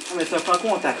Jersey. Ah, mais c'est un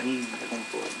franco-ontarien, ça compte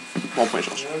pas. Bon point,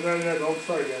 Georges. No, don't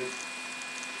start, guys.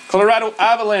 Colorado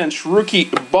Avalanche, rookie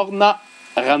Borna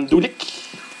Randulik.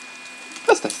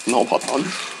 Ah, c'était un nom pas entendu.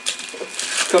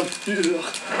 Comme pur.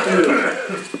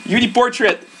 Udi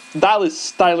Portrait,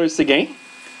 Dallas Tyler Seguin.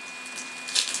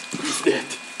 He's dead.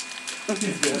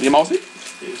 Il est mort aussi?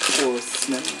 Pour 6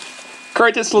 semaines.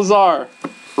 Curtis Lazar.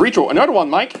 Retro. Another one,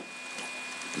 Mike.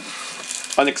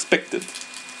 Unexpected.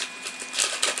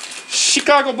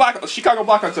 Chicago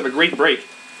Blackhawks have a great break.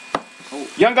 Oh.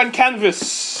 Young Gun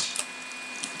Canvas.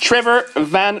 Trevor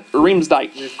Van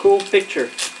Riemsdyk. The cool picture.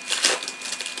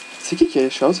 C'est qui a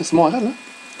Chicago? C'est Simon Arel, hein?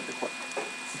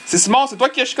 C'est Simon, c'est toi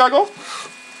qui es Chicago?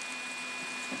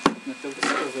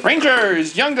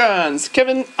 Rangers, Young Guns,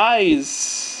 Kevin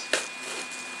Eyes.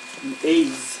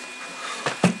 A's.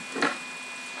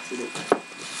 C'est l'autre.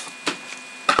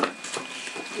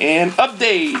 And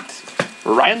update,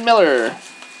 Ryan Miller.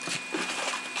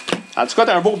 En tout cas,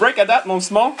 t'as un beau break à date, mon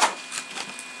Simon.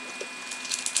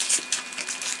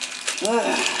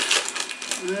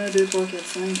 1, 2, 3, 4,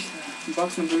 5.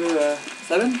 Box number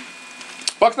 7.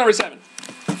 Box number 7.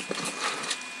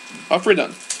 Off we're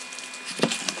done.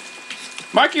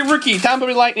 Marquee rookie, Tampa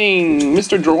Bay Lightning,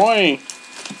 Mr. Drouin.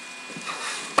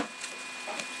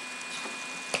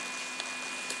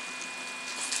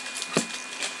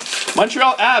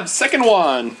 Montreal Abs, second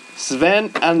one, Sven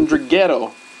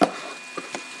Andrighetto.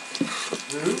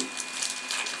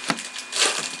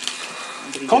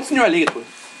 Continue à lire, toi.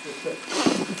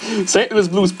 St. Louis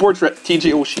Blues portrait,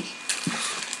 TJ Oshie.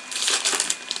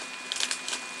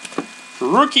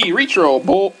 Rookie retro,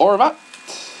 Bo Horvat.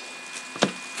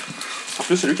 En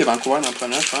plus, celui qui est Vancouver dans le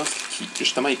premier, je pense, qui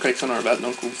justement il collectionne un bat,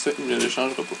 donc ça, il ne le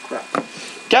changera pas. Crap.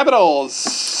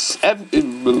 Capitals,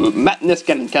 Matt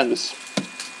Niskanen Canvas.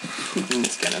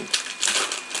 Niskanen.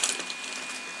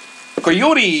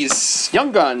 Coyotes,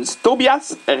 Young Guns,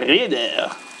 Tobias Reder.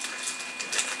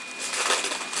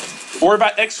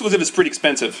 Horvat exclusive is pretty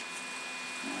expensive.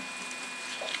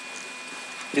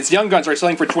 Its Young Guns are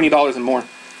selling for $20 and more.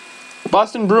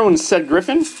 Boston Bruins, Seth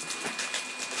Griffin.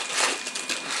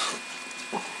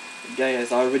 The guy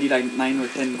has already like 9 or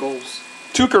 10 goals.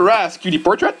 Tuukka Rask, QD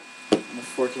portrait. On the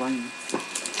 4th line.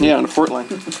 Yeah, on the fourth line.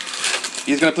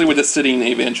 He's gonna play with the Sedin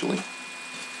eventually.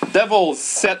 Devils,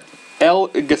 Seth L.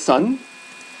 Gasson.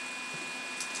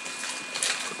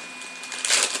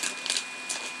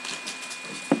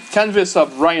 Canvas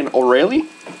of Ryan O'Reilly,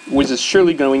 which is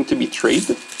surely going to be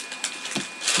traded.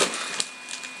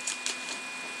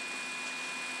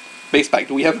 Base pack.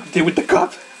 Do we have to deal with the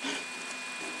cup?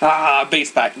 Ah,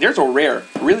 base pack. There's a rare,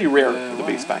 really rare, the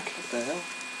base pack. What the hell?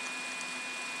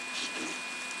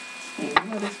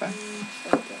 Base pack.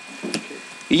 Okay.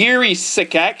 Yuri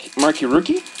Sekak, marquee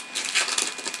rookie.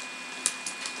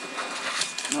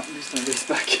 Non, lui c'est un base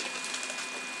pack.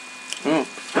 Oh.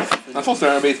 Dans le fond, c'est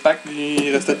un base pack, puis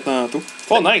il restait de tantôt.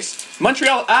 Oh, nice!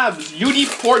 Montreal Habs, UD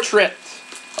Portrait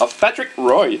of Patrick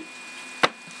Roy.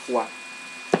 Ouais.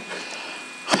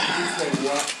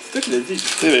 C'est toi qui l'as dit.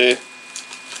 C'est vrai.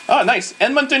 Ah, nice.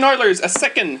 Edmonton Oilers, a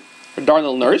second for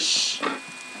Darnell Nurse.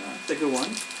 It's a good one.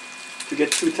 To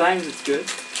get 2 times, it's good.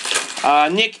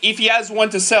 Nick, if he has one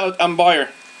to sell it, I'm buyer.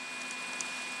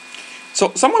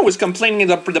 So, someone was complaining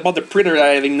about the printer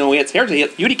having no hits. Here's a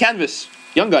hit. UD Canvas,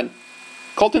 Young Gun.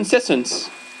 Colton Sissons.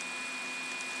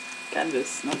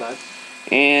 Canvas, not bad.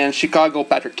 And Chicago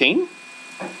Patrick Kane.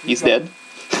 He's dead.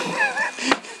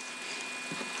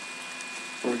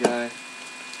 Poor guy.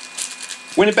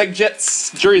 Winnipeg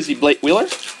Jets, Jersey, Blake Wheeler.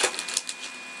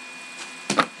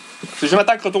 C'est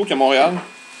Jonathan Croteau qui est à Montréal.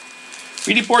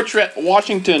 UD Portrait,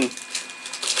 Washington,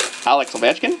 Alex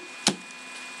Ovechkin.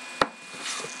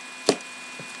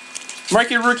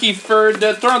 Marquee rookie for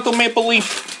the Toronto Maple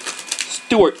Leafs,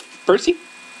 Stuart Percy.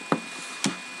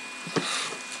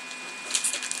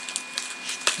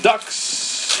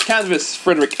 Ducks, Canvas,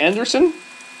 Frederick Anderson.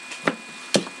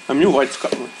 I'm new white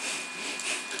Scott.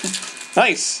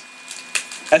 Nice.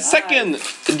 A second,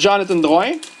 Jonathan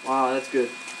Drouin. Wow, that's good.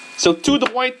 So 2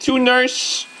 Drouin, 2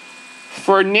 Nurse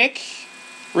for Nick.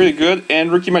 Really good.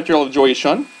 And rookie material of Joey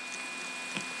Sean.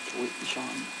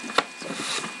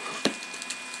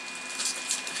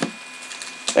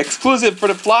 Exclusive for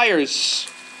the Flyers,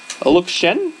 Luke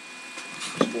Shen.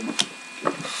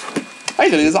 Hey,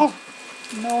 that is all.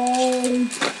 No.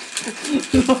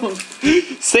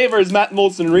 Savers, Matt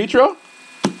Molson Retro.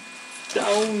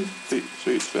 Down. See,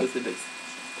 sweet, That's the base.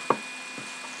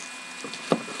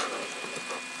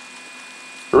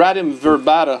 Radim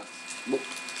Verbata.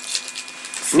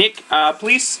 Nick,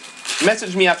 please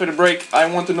message me after the break. I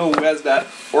want to know who has that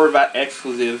or that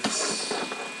exclusives.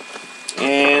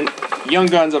 And Young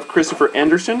Guns of Christopher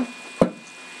Anderson.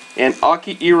 And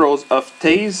Hockey Heroes of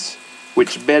Taze,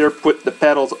 which better put the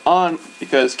pedals on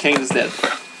because Kane is dead.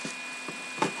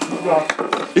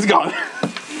 He's gone.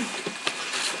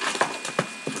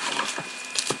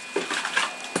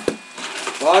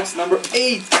 Box number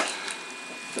 8.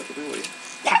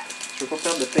 Je veux pas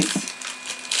faire de pince.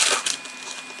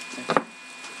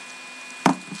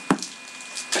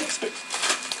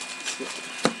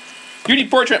 UD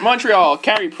Portrait Montreal,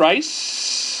 Carey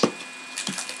Price.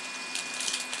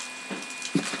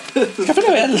 Café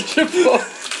Noël. Je sais pas.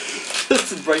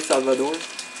 C'est Bryce Salvador.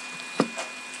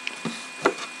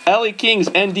 LA Kings,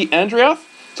 Andy Andreoff.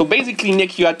 So basically,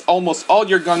 Nick, you had almost all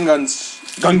your gun guns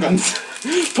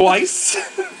twice.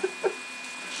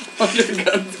 All your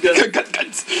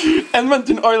guns.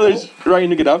 Edmonton Oilers, Ryan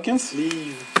Nugget-Hopkins.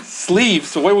 Sleeve.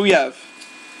 So what do we have?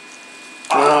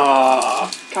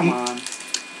 Come on.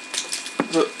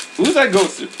 So who's that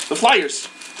goes to? The Flyers.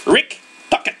 Rick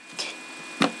Tuckett.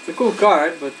 It's a cool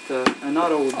card, but an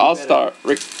auto would be All-Star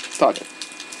Rick Tuckett.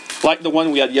 Like the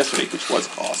one we had yesterday, which was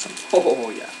awesome. Oh,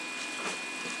 yeah.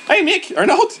 Hey, Mick, or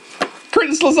not?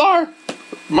 Curtis Lazar.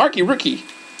 Marquee rookie.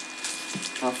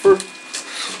 Fur.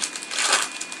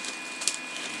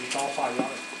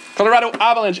 Colorado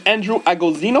Avalanche, Andrew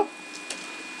Agosino.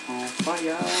 On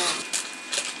fire.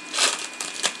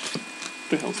 What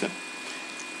the hell's that?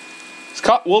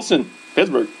 Scott Wilson,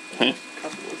 Pittsburgh.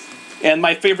 And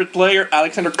my favorite player,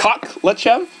 Alexander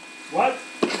Koch-Lechev. What?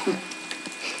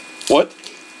 What?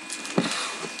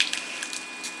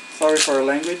 Sorry for our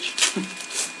language.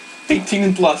 18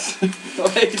 and plus. Oh,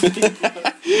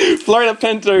 Florida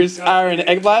Panthers, Aaron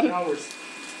Ekblad. Showers.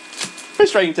 We're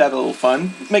trying to have a little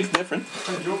fun. It makes a difference.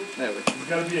 Hey, Joe, there's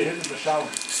gotta be a hit in the shower.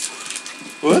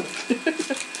 What?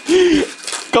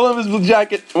 Columbus Blue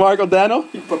Jacket, Marco Dano.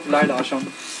 Il est populaire dans la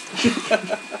chambre.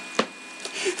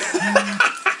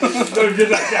 Don't get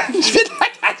that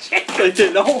Ça a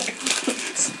été long.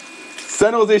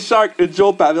 San Jose Shark,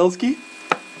 Joel Pavelski.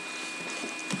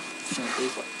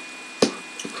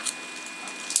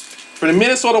 For the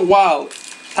Minnesota Wild,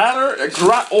 Tyler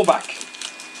Graovac.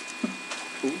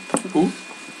 Who?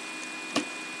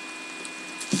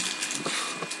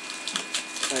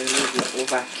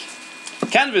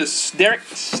 Canvas, Derek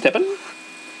Stepan.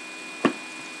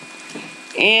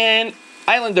 And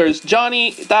Islanders,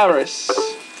 Johnny Tavares.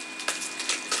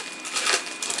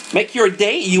 Make your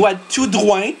day. You had 2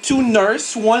 Drouin, 2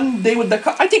 Nurse, 1 day with the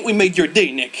cup. I think we made your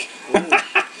day, Nick.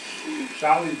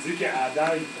 Charles, il dit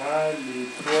qu'Adam, il prend les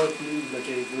 3 teams de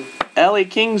Kaiser. LA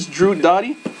Kings, Drew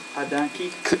Doughty. Adam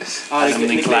qui? Adam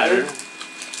Linklater.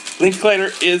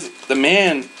 Linklater is the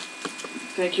man.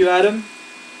 Thank you, Adam.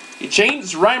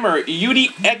 James Reimer,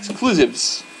 UD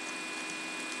Exclusives.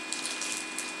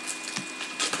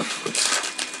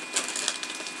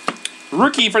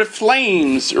 Rookie for the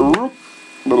Flames,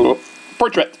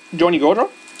 Portrait, Johnny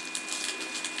Gaudreau.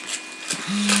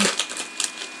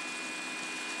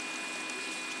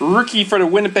 Rookie for the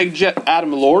Winnipeg Jet,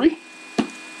 Adam Laurie.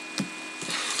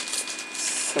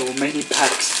 So many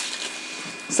packs.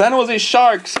 San Jose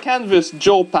Sharks canvas,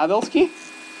 Joe Pavelski. I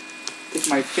think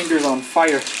my finger's on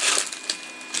fire.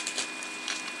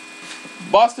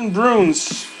 Boston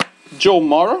Bruins, Joe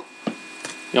Morrow,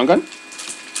 Young Gun.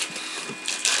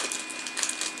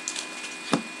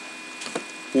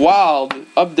 Wild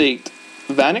update,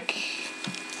 Vanek.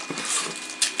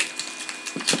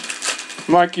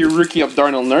 Marquee rookie of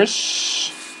Darnell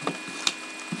Nurse.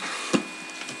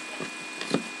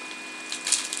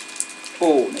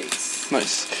 Oh, nice.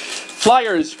 Nice.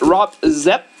 Flyers, Rob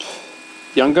Zepp,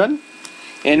 Young Gun.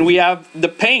 And we have the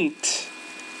paint,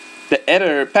 the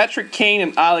editor, Patrick Kane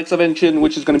and Alex Ovechkin,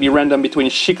 which is going to be random between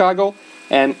Chicago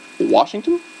and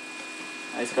Washington.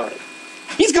 Nice card.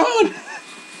 He's gone!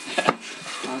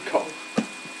 Encore.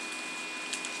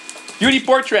 Beauty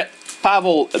portrait,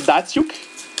 Pavel Datsyuk.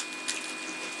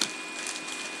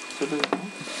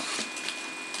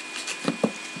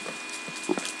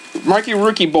 Marquee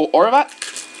rookie, Bo Horvat.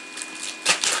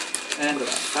 And the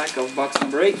pack of box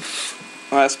number 8.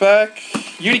 Last pack.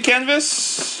 Beauty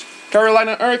canvas,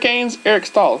 Carolina Hurricanes, Eric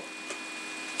Stahl.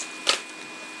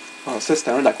 Ah, ça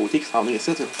c'était un d'à côté qui s'en venait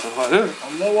ici. Voilà.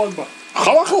 On l'a one bas.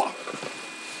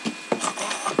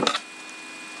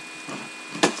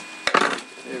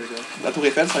 There we go. La Tour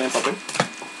Eiffel, ça vient pas bien.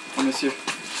 Oh, monsieur.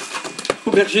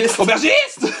 Aubergiste.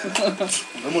 Aubergiste!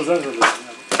 Donne-moi ça, je vais le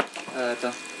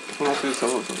Attends. Non, ça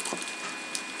va.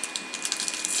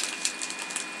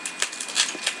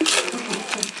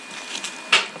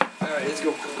 Alright, let's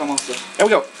go. Commence ça. Here we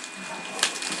go.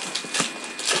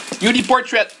 Beauty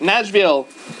portrait, Nashville,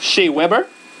 Shea Weber.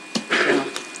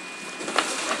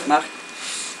 Marc.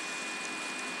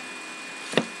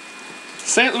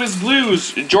 St. Louis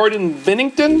Blues, Jordan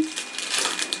Binnington.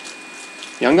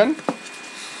 Young Gun.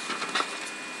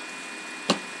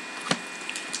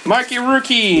 Marquee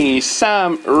rookie,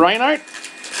 Sam Reinhart.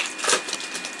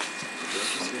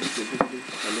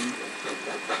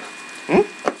 Il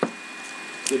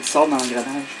y a du sable dans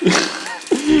l'engrenage.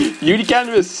 Beauty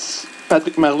canvas,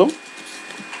 Patrick Marleau.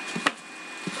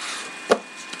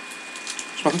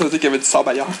 Je pensais que tu dire qu'il y avait du sable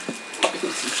ailleurs.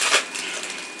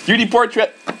 Beauty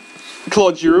portrait,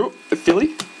 Claude Giroux,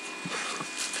 Philly.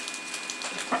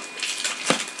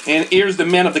 And here's the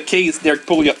man of the case, Derek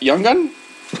Pouliot, Young Gun.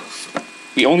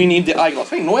 We only need the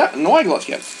eyeglass. Hey, no eyeglass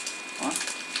yet. What?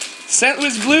 St.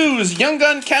 Louis Blues, Young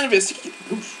Gun canvas.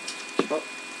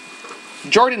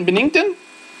 Jordan Binnington.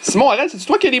 Simon, arrête, c'est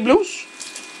toi qui as les Blues?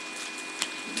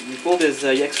 You pulled his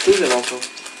exclusive also.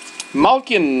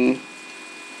 Malkin,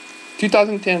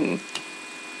 2010.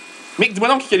 Mick, dis-moi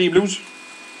donc qui a les Blues.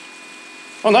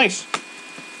 Oh, nice.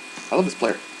 I love this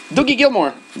player. Dougie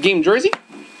Gilmore, game jersey.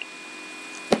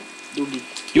 Dougie.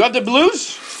 You have the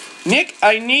Blues? Nick,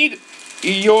 I need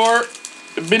your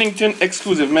Binnington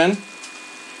exclusive, man.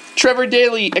 Trevor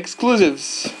Daley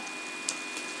exclusives.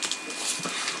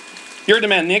 You're the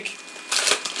man, Nick.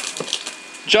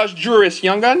 Josh Juris,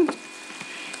 Young Gun.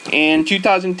 And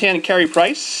 2010 Carey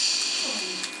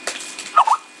Price.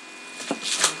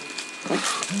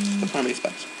 That's my base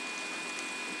specs.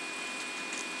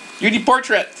 Beauty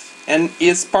portrait. And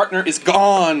his partner is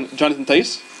gone. Jonathan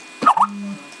Tice.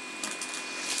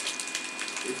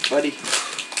 His buddy.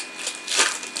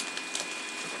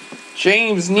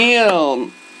 James Neal,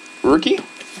 rookie.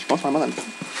 Je pense vraiment dans le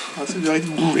ah, ça doit être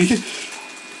bourré.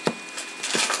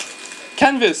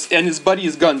 Canvas and his buddy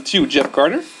is gone too, Jeff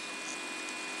Carter. I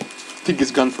think he's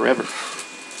gone forever.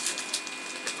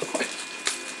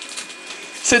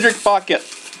 Cedric Pocket,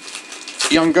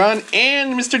 Young Gun,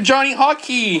 and Mr. Johnny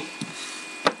Hockey.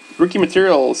 Rookie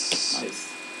materials. Nice.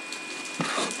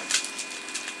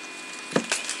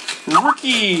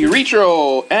 Rookie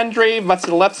retro, Andrei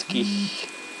Vasilevsky.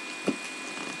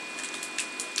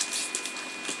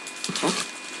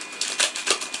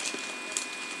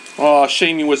 Oh,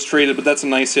 shame he was traded, but that's a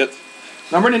nice hit.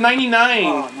 Number 99.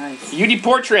 Oh, nice. UD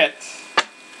Portrait.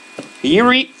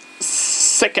 Yuri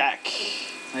Sekak.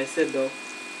 Nice hit though.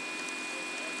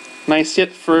 Nice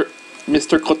hit for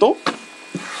Mr. Croteau.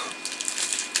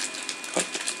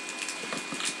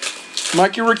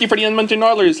 Marquee rookie for the Edmonton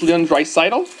Oilers, Leon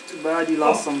Draisaitl. Too bad he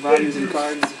lost some values in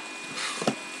cards.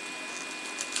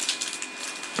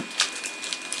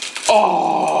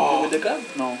 Oh! With the gun?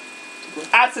 No.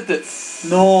 Acetus.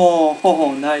 No!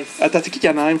 Oh, nice. Attends, c'est qui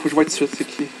en a un? Faut que je vois tout de suite c'est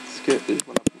qui.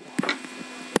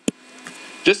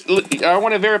 Just, I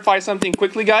want to verify something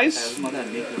quickly, guys.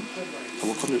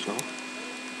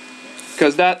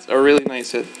 Because that's a really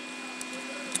nice hit.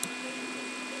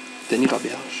 Denis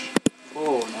Roberge.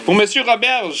 Oh, nice. Pour Monsieur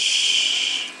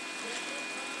Roberge.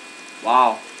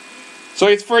 Wow. So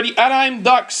it's for the Anaheim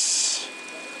Ducks.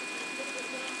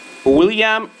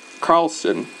 William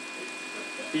Karlsson.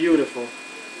 Beautiful.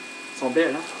 Ils sont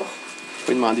belles, hein? Oh, Je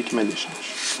vais demander qui m'a d'échange.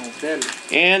 ils sont belles.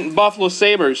 And Buffalo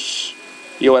Sabres.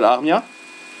 Yoel Armia.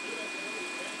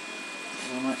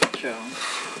 Vraiment cœur.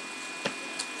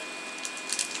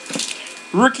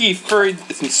 Rookie third.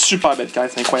 C'est une super belle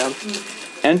carte, c'est incroyable.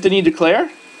 Anthony Duclair.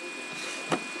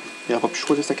 Il n'aurait pas pu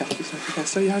choisir sa carte.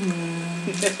 Ça, Yann.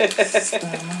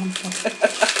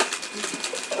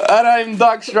 Anaheim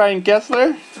Ducks, Ryan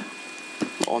Kessler.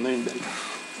 On a une belle carte.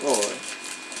 Oh, ouais.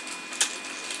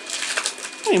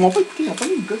 Ils m'ont pas écouté, ils m'ont pas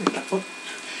mis le gars avec la faute.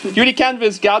 Yuri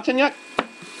Canvas, Galchenyuk.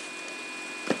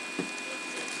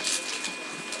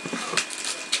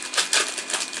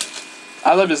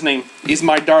 I love his name. He's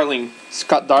my darling.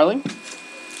 Scott Darling.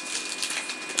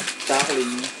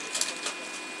 Darling.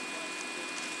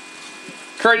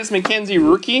 Curtis McKenzie,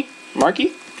 rookie.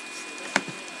 Marky.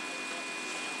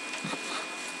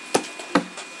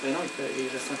 Ben non, il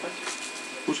reste un pack.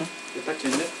 Où ça? Le pack, il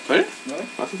y a une lettre. Sérieux? Ouais.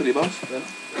 Ah, ça, c'est les bases. Ben non.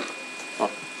 Ah.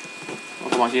 On va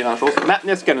pas manquer grand chose. Matt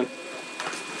Niskanen.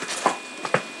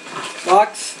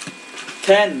 Box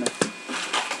 10.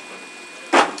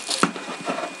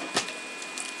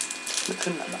 Le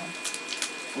crime là-dedans.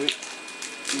 Oui.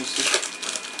 Moi aussi.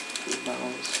 Je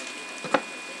m'arrange.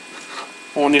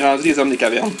 On est rendu les hommes des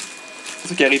cavernes. C'est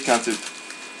ça qui arrive quand tu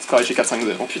travailles chez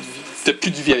 450. Plus de vie. T'as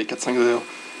plus de vie avec 450.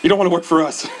 You don't want to work for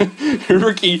us.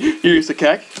 Rookie, here's a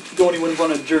cac. Don't even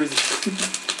want a jersey.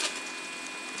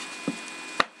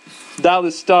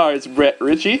 Dallas Stars, Brett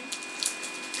Ritchie.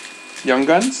 Young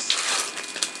Guns.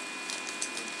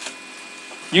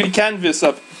 Yuri Canvas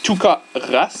of Tuukka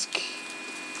Rask.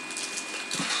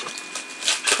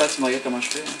 Je sais pas si tu me regardes comment je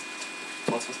fais. Hein.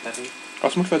 Bon, ça c'est pareil. Ah,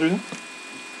 c'est moi qui fais 2 ans?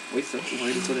 Oui, c'est ça. Je vais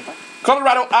regarder ça au départ.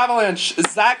 Colorado Avalanche,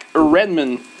 Zach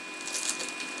Redmond.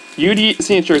 UD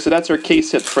signature, so that's our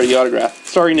case hit for the autograph.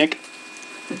 Sorry, Nick.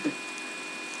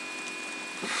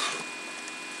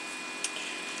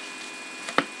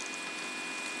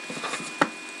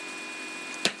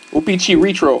 OPG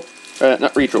Retro.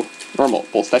 Not Retro. Normal.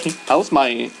 Bull stacking. I lost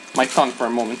my tongue for a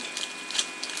moment.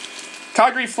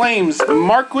 Calgary Flames,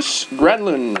 Marcus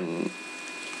Granlund.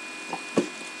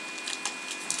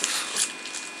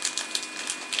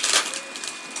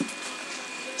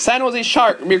 San Jose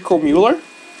Shark, Mirko Mueller.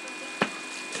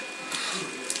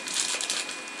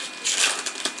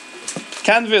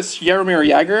 Canvas, Jaromir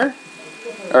Jagr.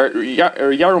 Or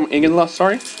Jaromir Iginla,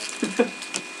 sorry.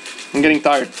 I'm getting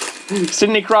tired.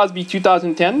 Sidney Crosby,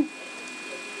 2010.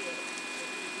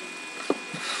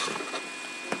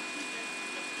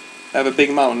 I have a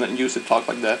big mouth and used to talk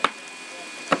like that.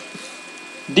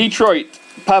 Detroit,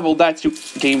 Pavel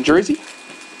Datsyuk game jersey.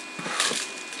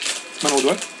 Man au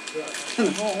doigt.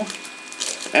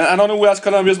 And I don't know who has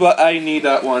Columbus, but I need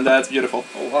that one. That's beautiful.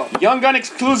 Oh, wow. Young Gun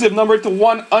exclusive, number to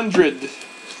 100.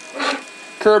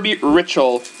 Kirby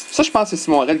Richel. Ça, je pense que c'est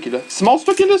Simon Harel qui l'a. Simon, c'est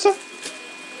toi qui l'as, ça?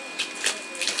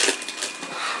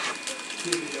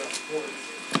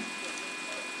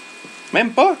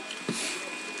 Même pas.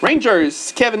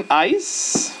 Rangers, Kevin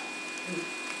Ice.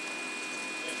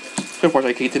 Je vais voir,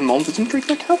 j'ai créé le monde. Peux-tu me trick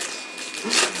la carte?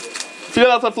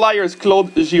 Philadelphia Flyers,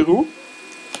 Claude Giroux.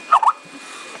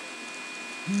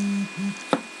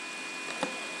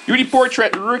 Beauty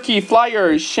Portrait, Rookie,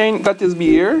 Flyers, Shane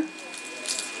Gottisbehere.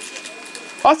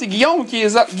 Ah, c'est Guillaume qui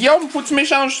est là. Guillaume, faut que tu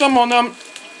m'échanges ça, mon homme.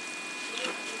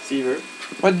 S'il veut.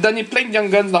 On va te donner plein de Young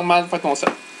Guns normal, fais ton set.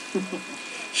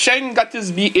 Shane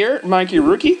Gottisbehere, Mikey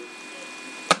Rookie.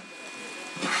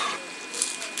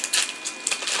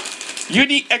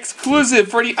 UD exclusive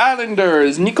for the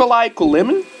Islanders, Nikolai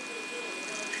Kulemin.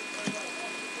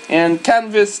 And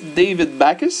Canvas, David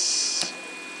Backus.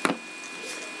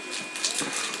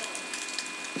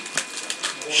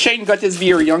 Shane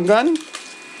Gottisbehere, Young Gun.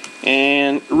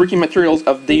 And rookie materials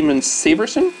of Damon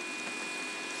Saverson.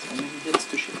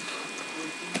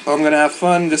 I'm gonna have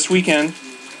fun this weekend.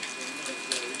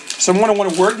 Someone want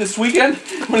to work this weekend?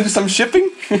 Want to do some shipping?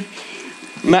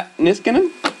 Matt Niskanen.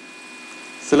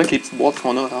 C'est là que les petites boîtes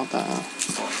qu'on a rentrent en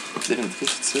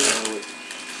définitif, tu sais.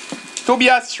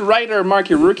 Tobias Ryder,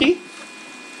 Marky Rookie.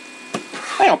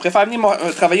 Hey, on préfère venir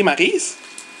travailler Maryse?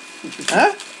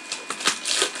 Hein?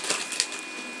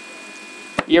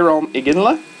 Jerome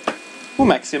Iginla. Ou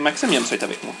Maxime. Maxime, il aime ça être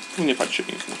avec moi. Vous n'avez pas de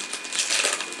shipping avec moi.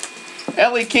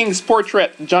 LA Kings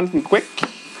Portrait, Jonathan Quick.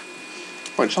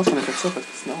 Pas une chance qu'on ait fait ça parce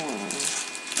que sinon.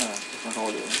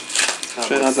 Je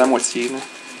suis rendu à moitié. Là.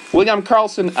 William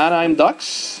Karlsson, Anaheim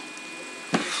Ducks.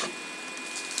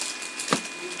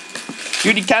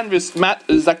 Beauty Canvas, Matt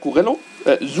Zuccarello.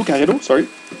 Zuccarello, sorry.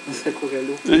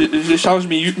 Zuccarello. J'échange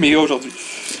mes aujourd'hui.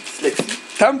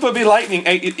 Tampa Bay Lightning,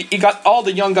 he got all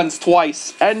the Young Guns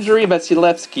twice. Andrei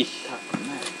Vasilevsky.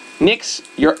 Knicks,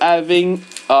 you're having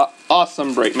an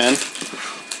awesome break, man.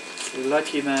 You're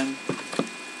lucky, man.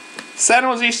 San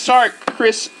Jose Shark,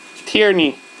 Chris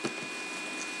Tierney.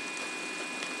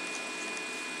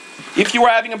 If you were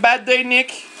having a bad day,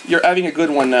 Nick, you're having a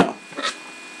good one now.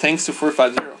 Thanks to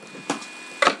 450.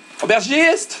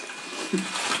 Aubergiste!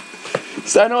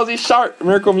 San Jose Shark,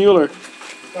 Mirko Mueller.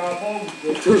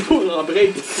 Toujours en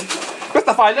break. Quoi cette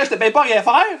affaire-là? Je te paye pas rien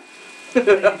faire? On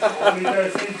est un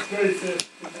syndicat ici.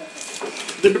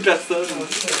 2 personnes.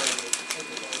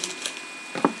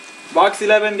 Box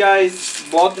 11, guys.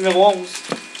 Boîte numéro 11.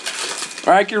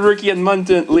 Alright, your rookie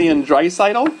Edmonton, Leon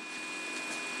Draisaitl.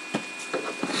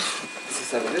 C'est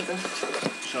ça va vite, hein?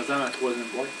 Je suis rendu à ma 3e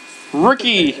boîte.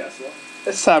 Rookie,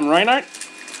 Sam Reinhart.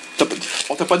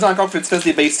 On t'a pas dit encore que tu fasses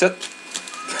des base 7.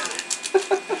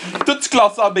 Tout tu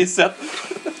classes ça en base 7.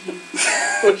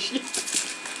 Oh shit.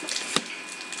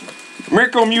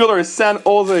 Mirko Mueller, San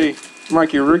Jose,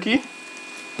 marqué rookie.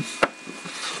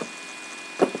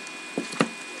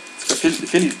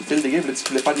 Phil des games, là, tu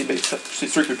voulais faire des base 7. C'est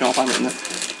sûr qu'il peut plus en faire maintenant.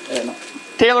 Non.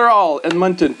 Taylor Hall,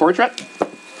 Edmonton, portrait.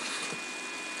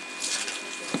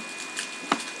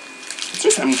 C'est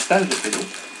sûr, c'est un moustache de pédo.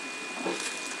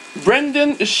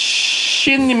 Brendan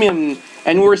Shinnimin,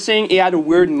 and we were saying he had a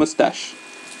weird mustache.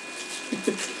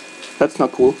 That's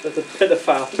not cool. That's a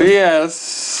pedophile.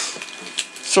 Yes.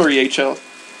 Sorry, HL.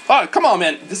 Oh, come on,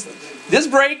 man. This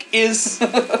break is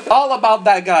all about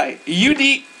that guy.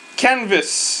 UD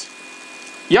Canvas.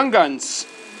 Young Guns.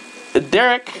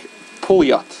 Derek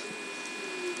Pouliot.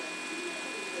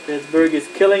 Pittsburgh is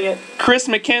killing it. Chris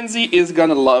McKenzie is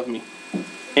gonna love me.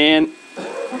 And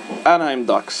Anaheim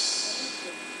Ducks.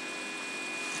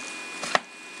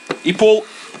 He pulled.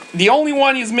 The only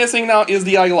one he's missing now is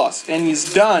the eyeglass, and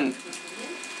he's done.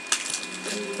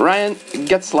 Ryan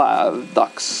Getzlav,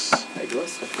 Ducks.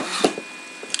 Eyeglass.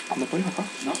 On n'a pas eu encore?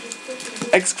 Non.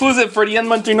 Exclusive for the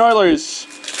Edmonton Oilers,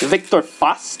 Victor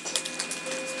Fast.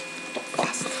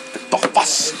 Victor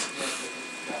Fast.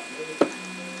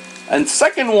 And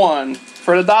second one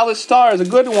for the Dallas Stars, a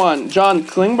good one, John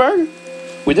Klingberg.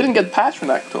 We didn't get patched from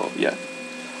that club yet.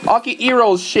 Hockey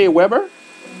Heroes, Shea Weber.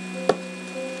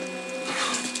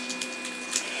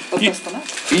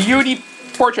 UD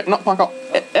Portrait, non, pas encore.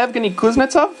 Evgeny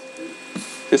Kuznetsov.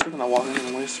 C'est sûr qu'on va avoir un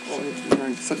au moins. C'est un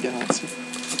 17 garanti.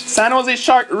 San Jose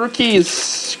Shark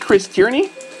rookies, Chris Tierney.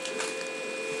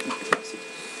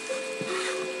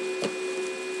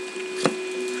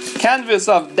 Canvas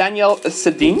of Daniel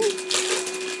Sedin.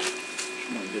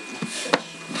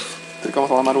 Tu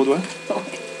commences à avoir mal au doigt.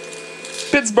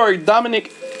 Pittsburgh,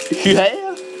 Dominic Huer.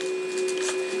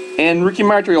 And rookie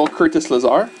material, Curtis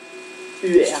Lazar.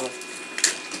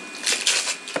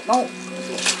 Non.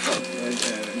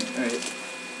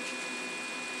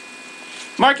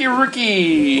 Marquee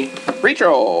rookie,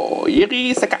 retro,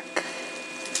 Yeri Sakak.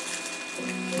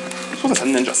 Je pense que c'est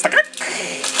un ninja. Sakak.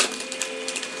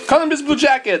 Columbus Blue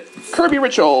Jacket, Kirby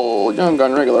Richel, Young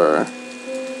Gun regular.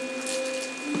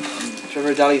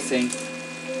 Trevor Daly saying,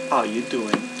 "How you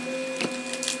doing?"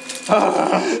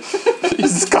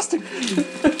 He's disgusting.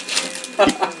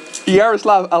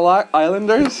 Yaroslav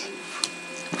Islanders.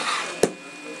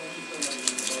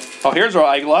 Oh, here's our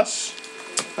eyeglass.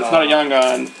 It's not a Young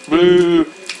Gun. Blue.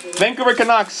 Vancouver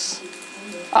Canucks.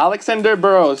 Alexander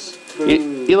Burrows.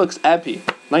 He looks happy.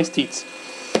 Nice teeth.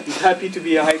 He's happy to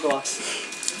be a high gloss.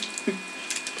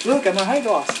 Look, I'm a high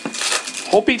gloss.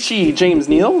 Hopichi, James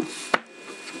Neal.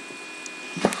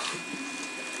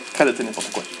 Cadete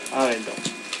n'importe quoi. Arrête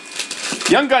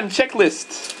donc. Young Gun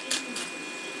checklist.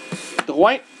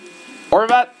 Drouin,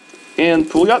 Horvat, and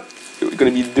Pouliot. We're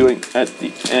going to be doing at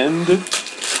the end.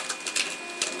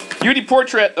 UD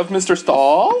portrait of Mr.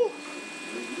 Stahl.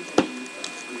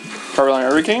 Carolina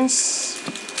Hurricanes.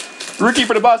 Rookie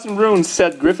for the Boston Bruins,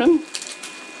 Seth Griffin.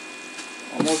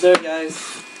 Almost there, guys.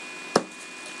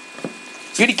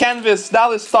 UD Canvas,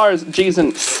 Dallas Stars,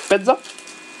 Jason Spezza.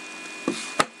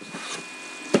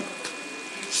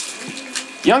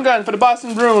 Young Gun for the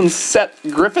Boston Bruins, Seth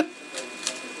Griffith.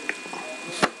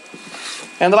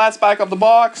 And the last pack of the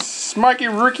box, Marquee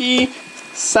rookie,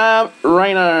 Sam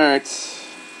Reinhart.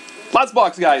 Last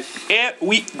box, guys. Here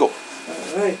we go.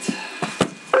 Alright.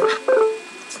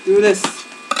 Let's do this.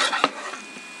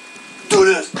 Do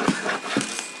this.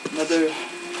 Another.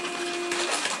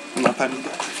 On n'a pas mis de.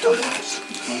 Do this.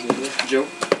 Joe.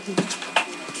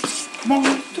 Come on,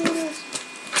 do this.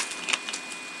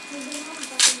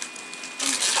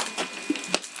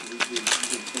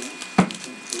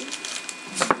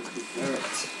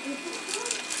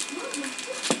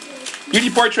 Beauty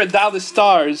Portrait Dallas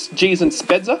Stars, Jason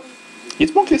Spezza. Il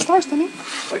est bon que les Stars cette année?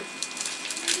 Oui.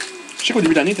 Je sais qu'au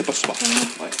début de l'année, il était pas super.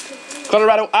 Ouais.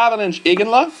 Colorado Avalanche,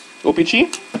 Iginla, OPG.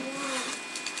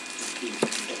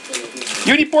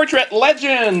 Beauty Portrait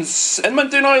Legends,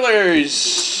 Edmonton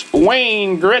Oilers,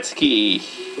 Wayne Gretzky.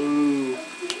 Ooh.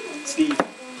 Steve.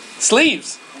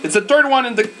 Sleeves. It's the third one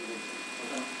in the.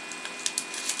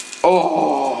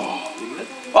 Oh.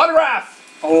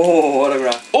 Autograph. Oh,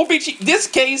 autograph. OPG. This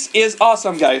case is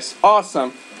awesome, guys.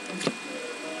 Awesome.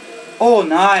 Oh,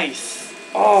 nice.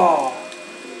 Oh.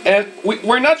 And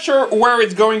we're not sure where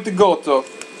it's going to go, though.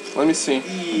 Let me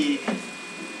see.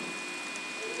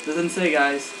 Doesn't say,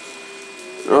 guys.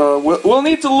 We'll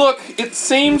need to look. It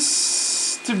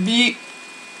seems to be.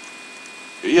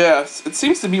 Yes, it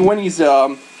seems to be when he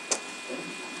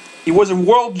was a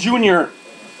World Junior.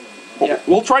 Yeah.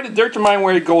 We'll try to determine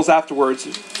where it goes afterwards.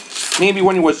 Maybe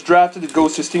when he was drafted, it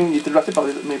goes to Steam. Il était drafté par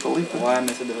les Maple Leafs. Ouais,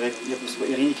 mais ça devrait. Il y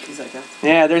a rien écrit sur la carte.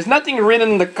 Yeah, there's nothing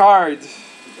written in the card.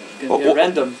 It's gonna be a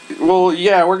random. Well,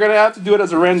 yeah, we're gonna have to do it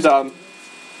as a random.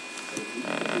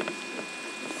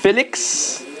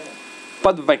 Felix,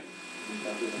 pas de vin.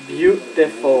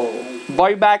 Beautiful.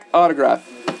 Buyback autograph.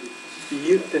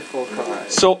 Beautiful card.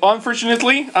 So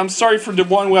unfortunately, I'm sorry for the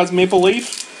one who has Maple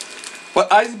Leaf,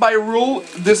 but as by rule,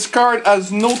 this card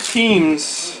has no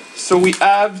teams, so we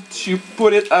have to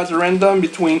put it as a random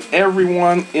between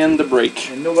everyone in the break.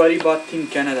 And nobody bought Team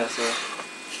Canada, so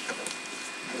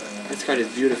this card is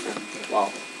beautiful.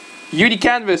 Wow. Beauty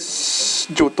Canvas,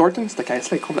 Joe Thornton, cette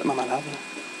caisse-là est complètement malade.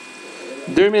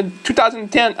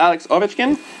 2010, Alex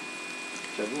Ovechkin.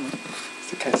 J'avoue, hein.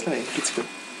 Cette caisse-là est ridicule.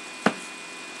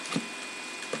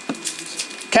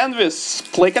 Canvas,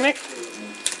 Plekanec.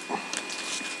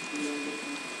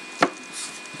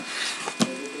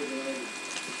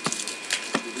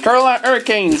 Carolina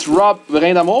Hurricanes, Rob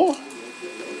Brindamour.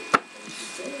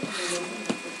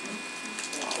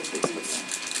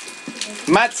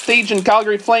 Matt Stage and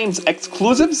Calgary Flames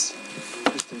exclusives.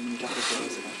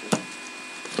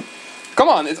 Come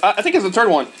on, I think it's the third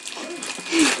one.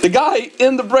 The guy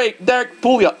in the break, Derek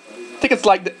Pouliot. I think it's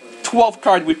like the 12th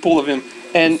card we pull of him.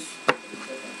 And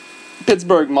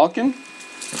Pittsburgh Malkin.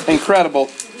 Incredible.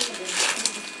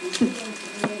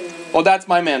 Oh, that's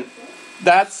my man.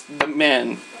 That's the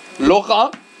man.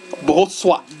 Laurent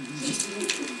Brossoit.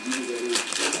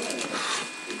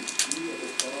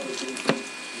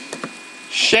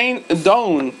 Shane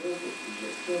Doan.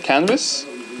 Canvas.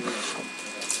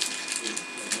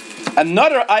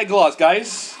 Another eyeglass,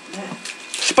 guys.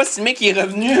 Je sais pas si Mick est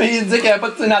revenu, il dit qu'il n'y avait pas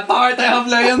de sénateur, t'es en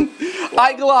une.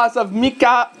 Eyeglass of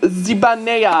Mika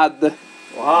Zibanejad.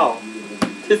 Wow.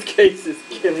 This case is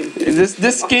killing me.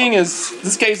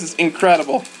 This case is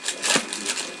incredible.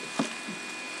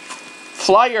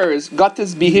 Flyers, got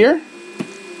this be here.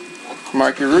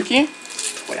 Marky Rookie.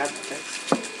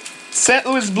 St.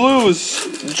 Louis Blues,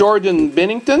 Jordan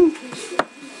Bennington.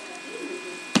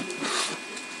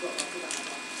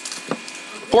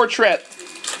 Portrait,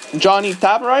 Johnny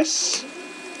Tavares.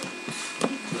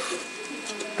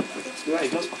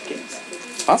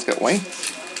 Je pense que oui.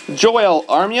 Joel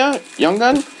Armia, Young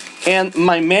Gun. And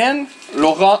my man,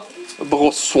 Laurent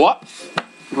Brossoit,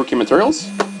 Rookie Materials.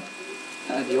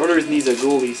 The Oilers needs a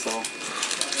goalie, so.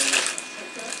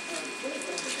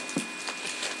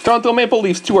 Toronto Maple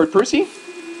Leafs, Stuart Percy.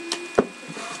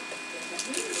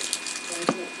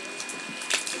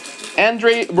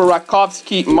 Andrei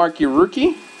Burakovsky, Marky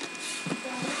Rookie.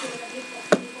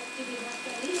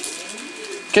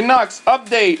 Canucks,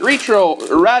 update, retro,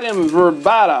 Radim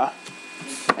Verbata.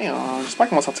 Hey, j'espère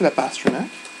qu'on va sortir la Pastrnak.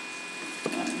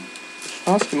 Je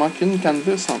pense qu'il manque une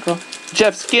canvas encore.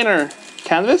 Jeff Skinner,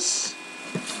 canvas.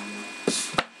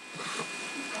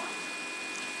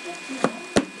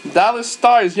 Dallas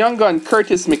Stars, Young Gun,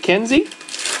 Curtis McKenzie.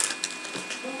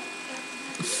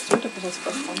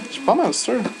 Je suis pas mal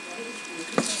sûr.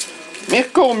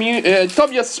 Mirko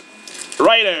Tobias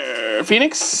Ryder,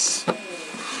 Phoenix.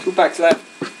 2 packs left.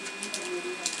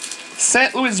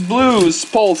 St. Louis Blues,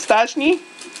 Paul Stastny.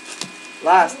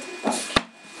 Last pack.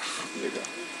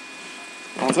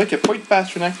 On dirait qu'il n'y a pas eu de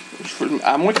Pastrnak.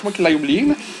 À moins que moi qui l'ai oublié.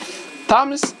 Là.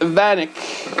 Thomas Vanek,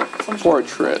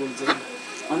 Portrait.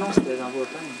 Oh non, c'était dans vos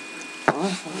temps.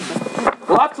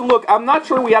 We'll have to look. I'm not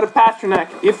sure we had a Pastrnak.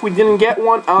 If we didn't get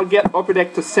one, I'll get Upper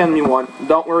Deck to send me one.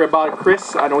 Don't worry about it,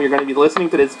 Chris. I know you're going to be listening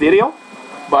to this video.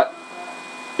 But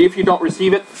if you don't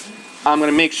receive it, I'm going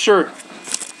to make sure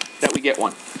that we get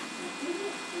one.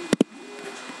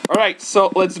 Alright,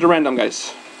 so let's do the random,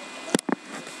 guys.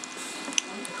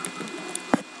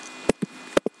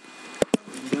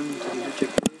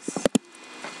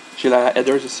 J'ai la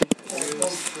headers aussi.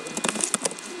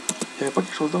 Il n'y avait pas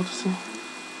quelque chose d'autre aussi?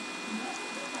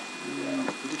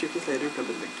 Did you check this later,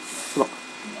 probably? Bon.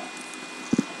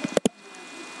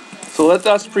 So let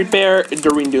us prepare the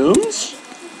randoms.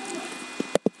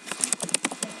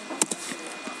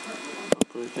 On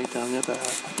peut l'internet à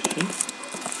afficher.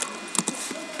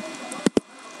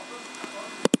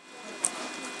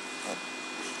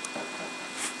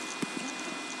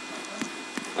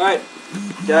 Alright,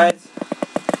 guys,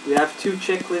 we have two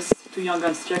checklists, two Young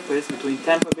Guns checklists between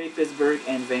Tampa Bay, Pittsburgh,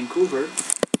 and Vancouver.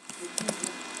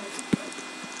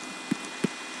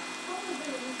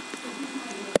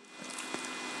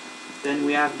 Then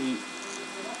we have the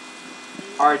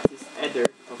artist header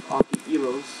of Hockey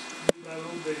Heroes,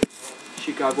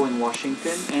 Chicago and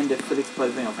Washington, and the Felix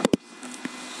Potvin, of course.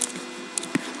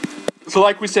 So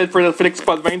like we said for the Felix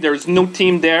Potvin, there's no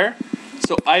team there.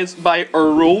 So as by our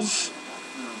rules,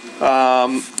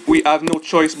 we have no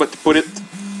choice but to put it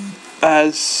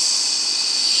as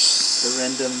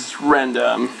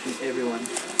random. Everyone.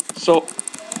 So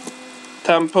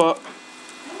Tampa,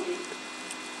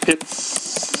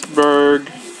 Pittsburgh,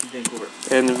 Vancouver.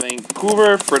 and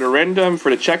Vancouver for the random for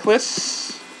the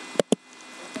checklist.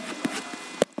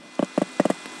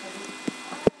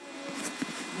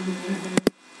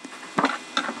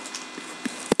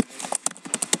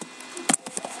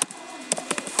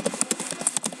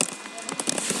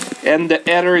 And the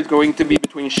header is going to be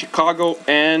between Chicago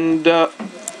and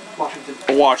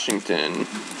Washington.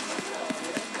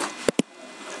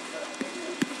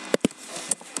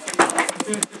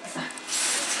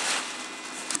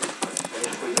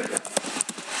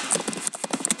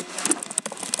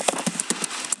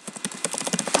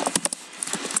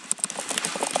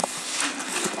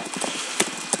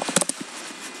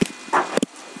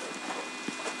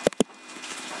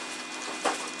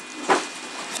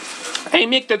 Hey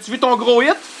Mick, t'as-tu vu ton gros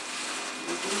hit?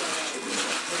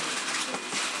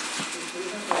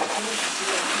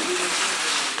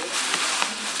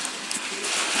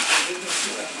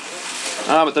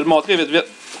 Ah, bah te le montrer vite vite.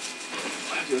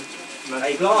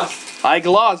 Eyeglass.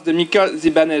 Eyeglass de Mika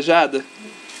Zibanejad.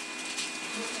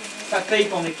 Ça paye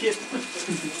ton équipe.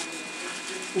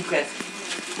 Ou presque.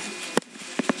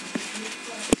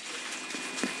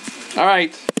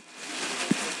 Alright.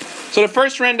 So the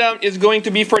first random is going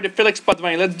to be for the Felix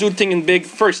Potvin. Let's do thing in big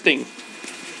first thing.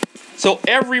 So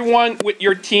everyone with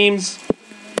your teams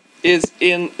is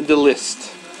in the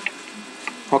list.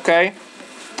 Okay?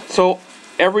 So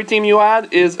every team you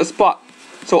add is a spot.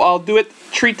 So I'll do it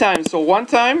 3 times. So 1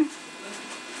 time.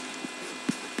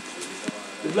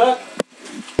 Good luck.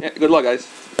 Yeah, good luck guys.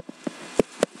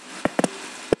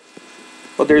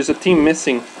 But there's a team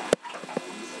missing.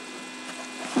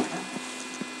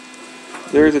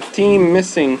 There's a team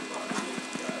missing.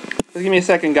 Just give me a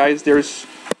second, guys. There's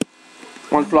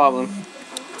one problem.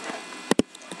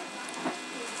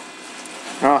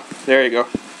 Ah, there you go.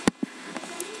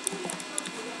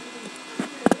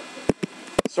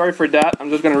 Sorry for that. I'm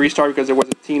just gonna restart because there was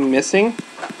a team missing.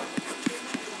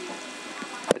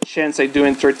 A chance I do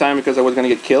in 3rd time because I was gonna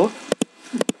get killed.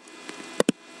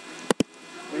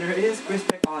 Winner is Chris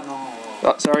Peck. Oh no.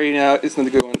 Oh, sorry, it's not a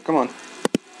good one. Come on.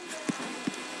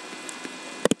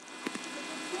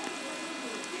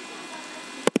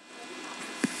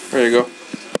 There you go.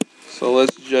 So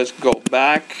let's just go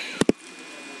back.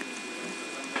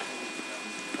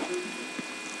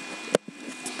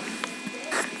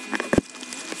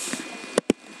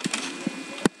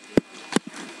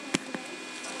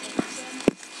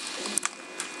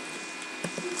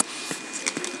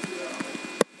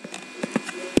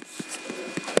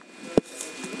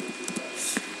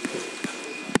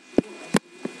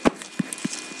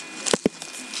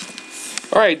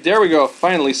 Alright, there we go.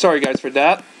 Finally. Sorry guys for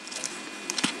that.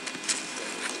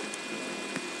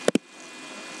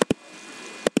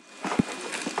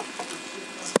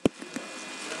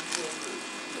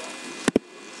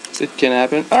 It can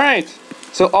happen. Alright.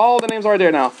 So all the names are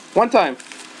there now. 1 time.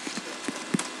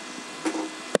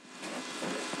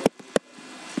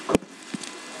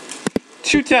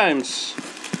 Two times.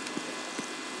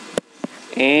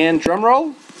 And drum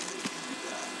roll.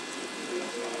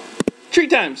 3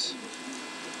 times.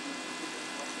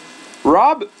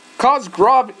 Rob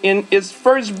Cosgrove in his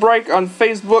first break on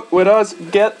Facebook with us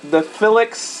get the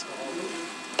Felix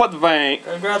Potvin.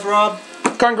 Congrats, Rob.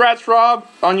 Congrats, Rob,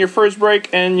 on your first break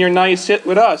and your nice hit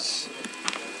with us.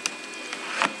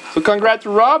 So congrats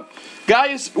to Rob.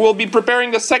 Guys, we'll be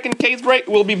preparing the second case break.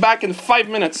 We'll be back in 5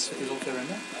 minutes.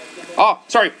 Oh,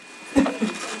 sorry.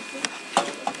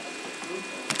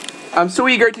 I'm so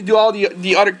eager to do all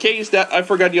the other case that I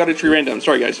forgot the other 3 randoms.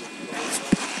 Sorry, guys.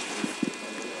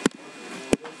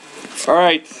 All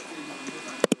right.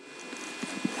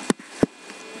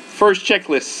 first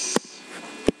checklist.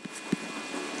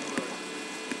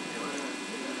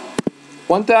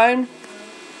 1 time,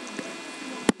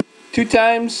 2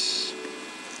 times,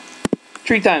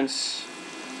 3 times.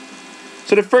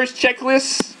 So the first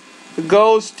checklist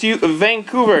goes to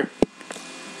Vancouver.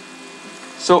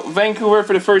 So Vancouver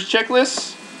for the first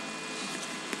checklist.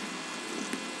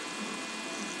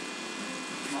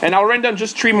 And I'll run down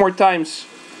just 3 more times.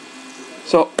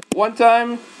 So 1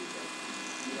 time,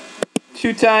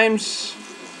 2 times,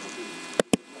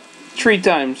 3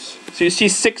 times. So you see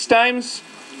 6 times.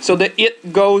 So the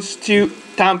it goes to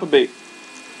Tampa Bay.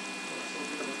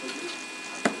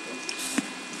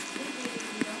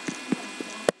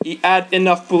 He had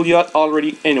enough Pouliot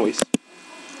already anyways.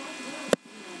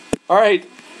 Alright.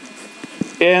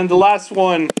 And the last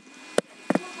one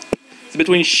is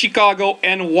between Chicago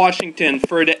and Washington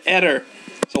for the header.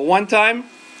 So 1 time,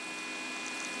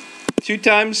 2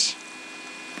 times,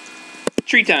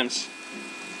 3 times.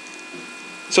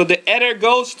 So the header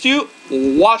goes to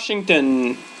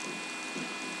Washington.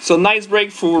 So nice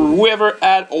break for whoever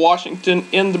had Washington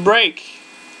in the break.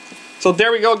 So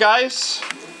there we go, guys.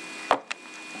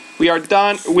 We are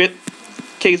done with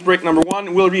case break number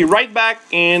 1. We'll be right back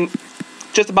in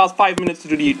just about 5 minutes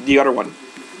to do the other one.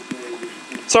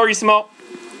 Sorry, Simon.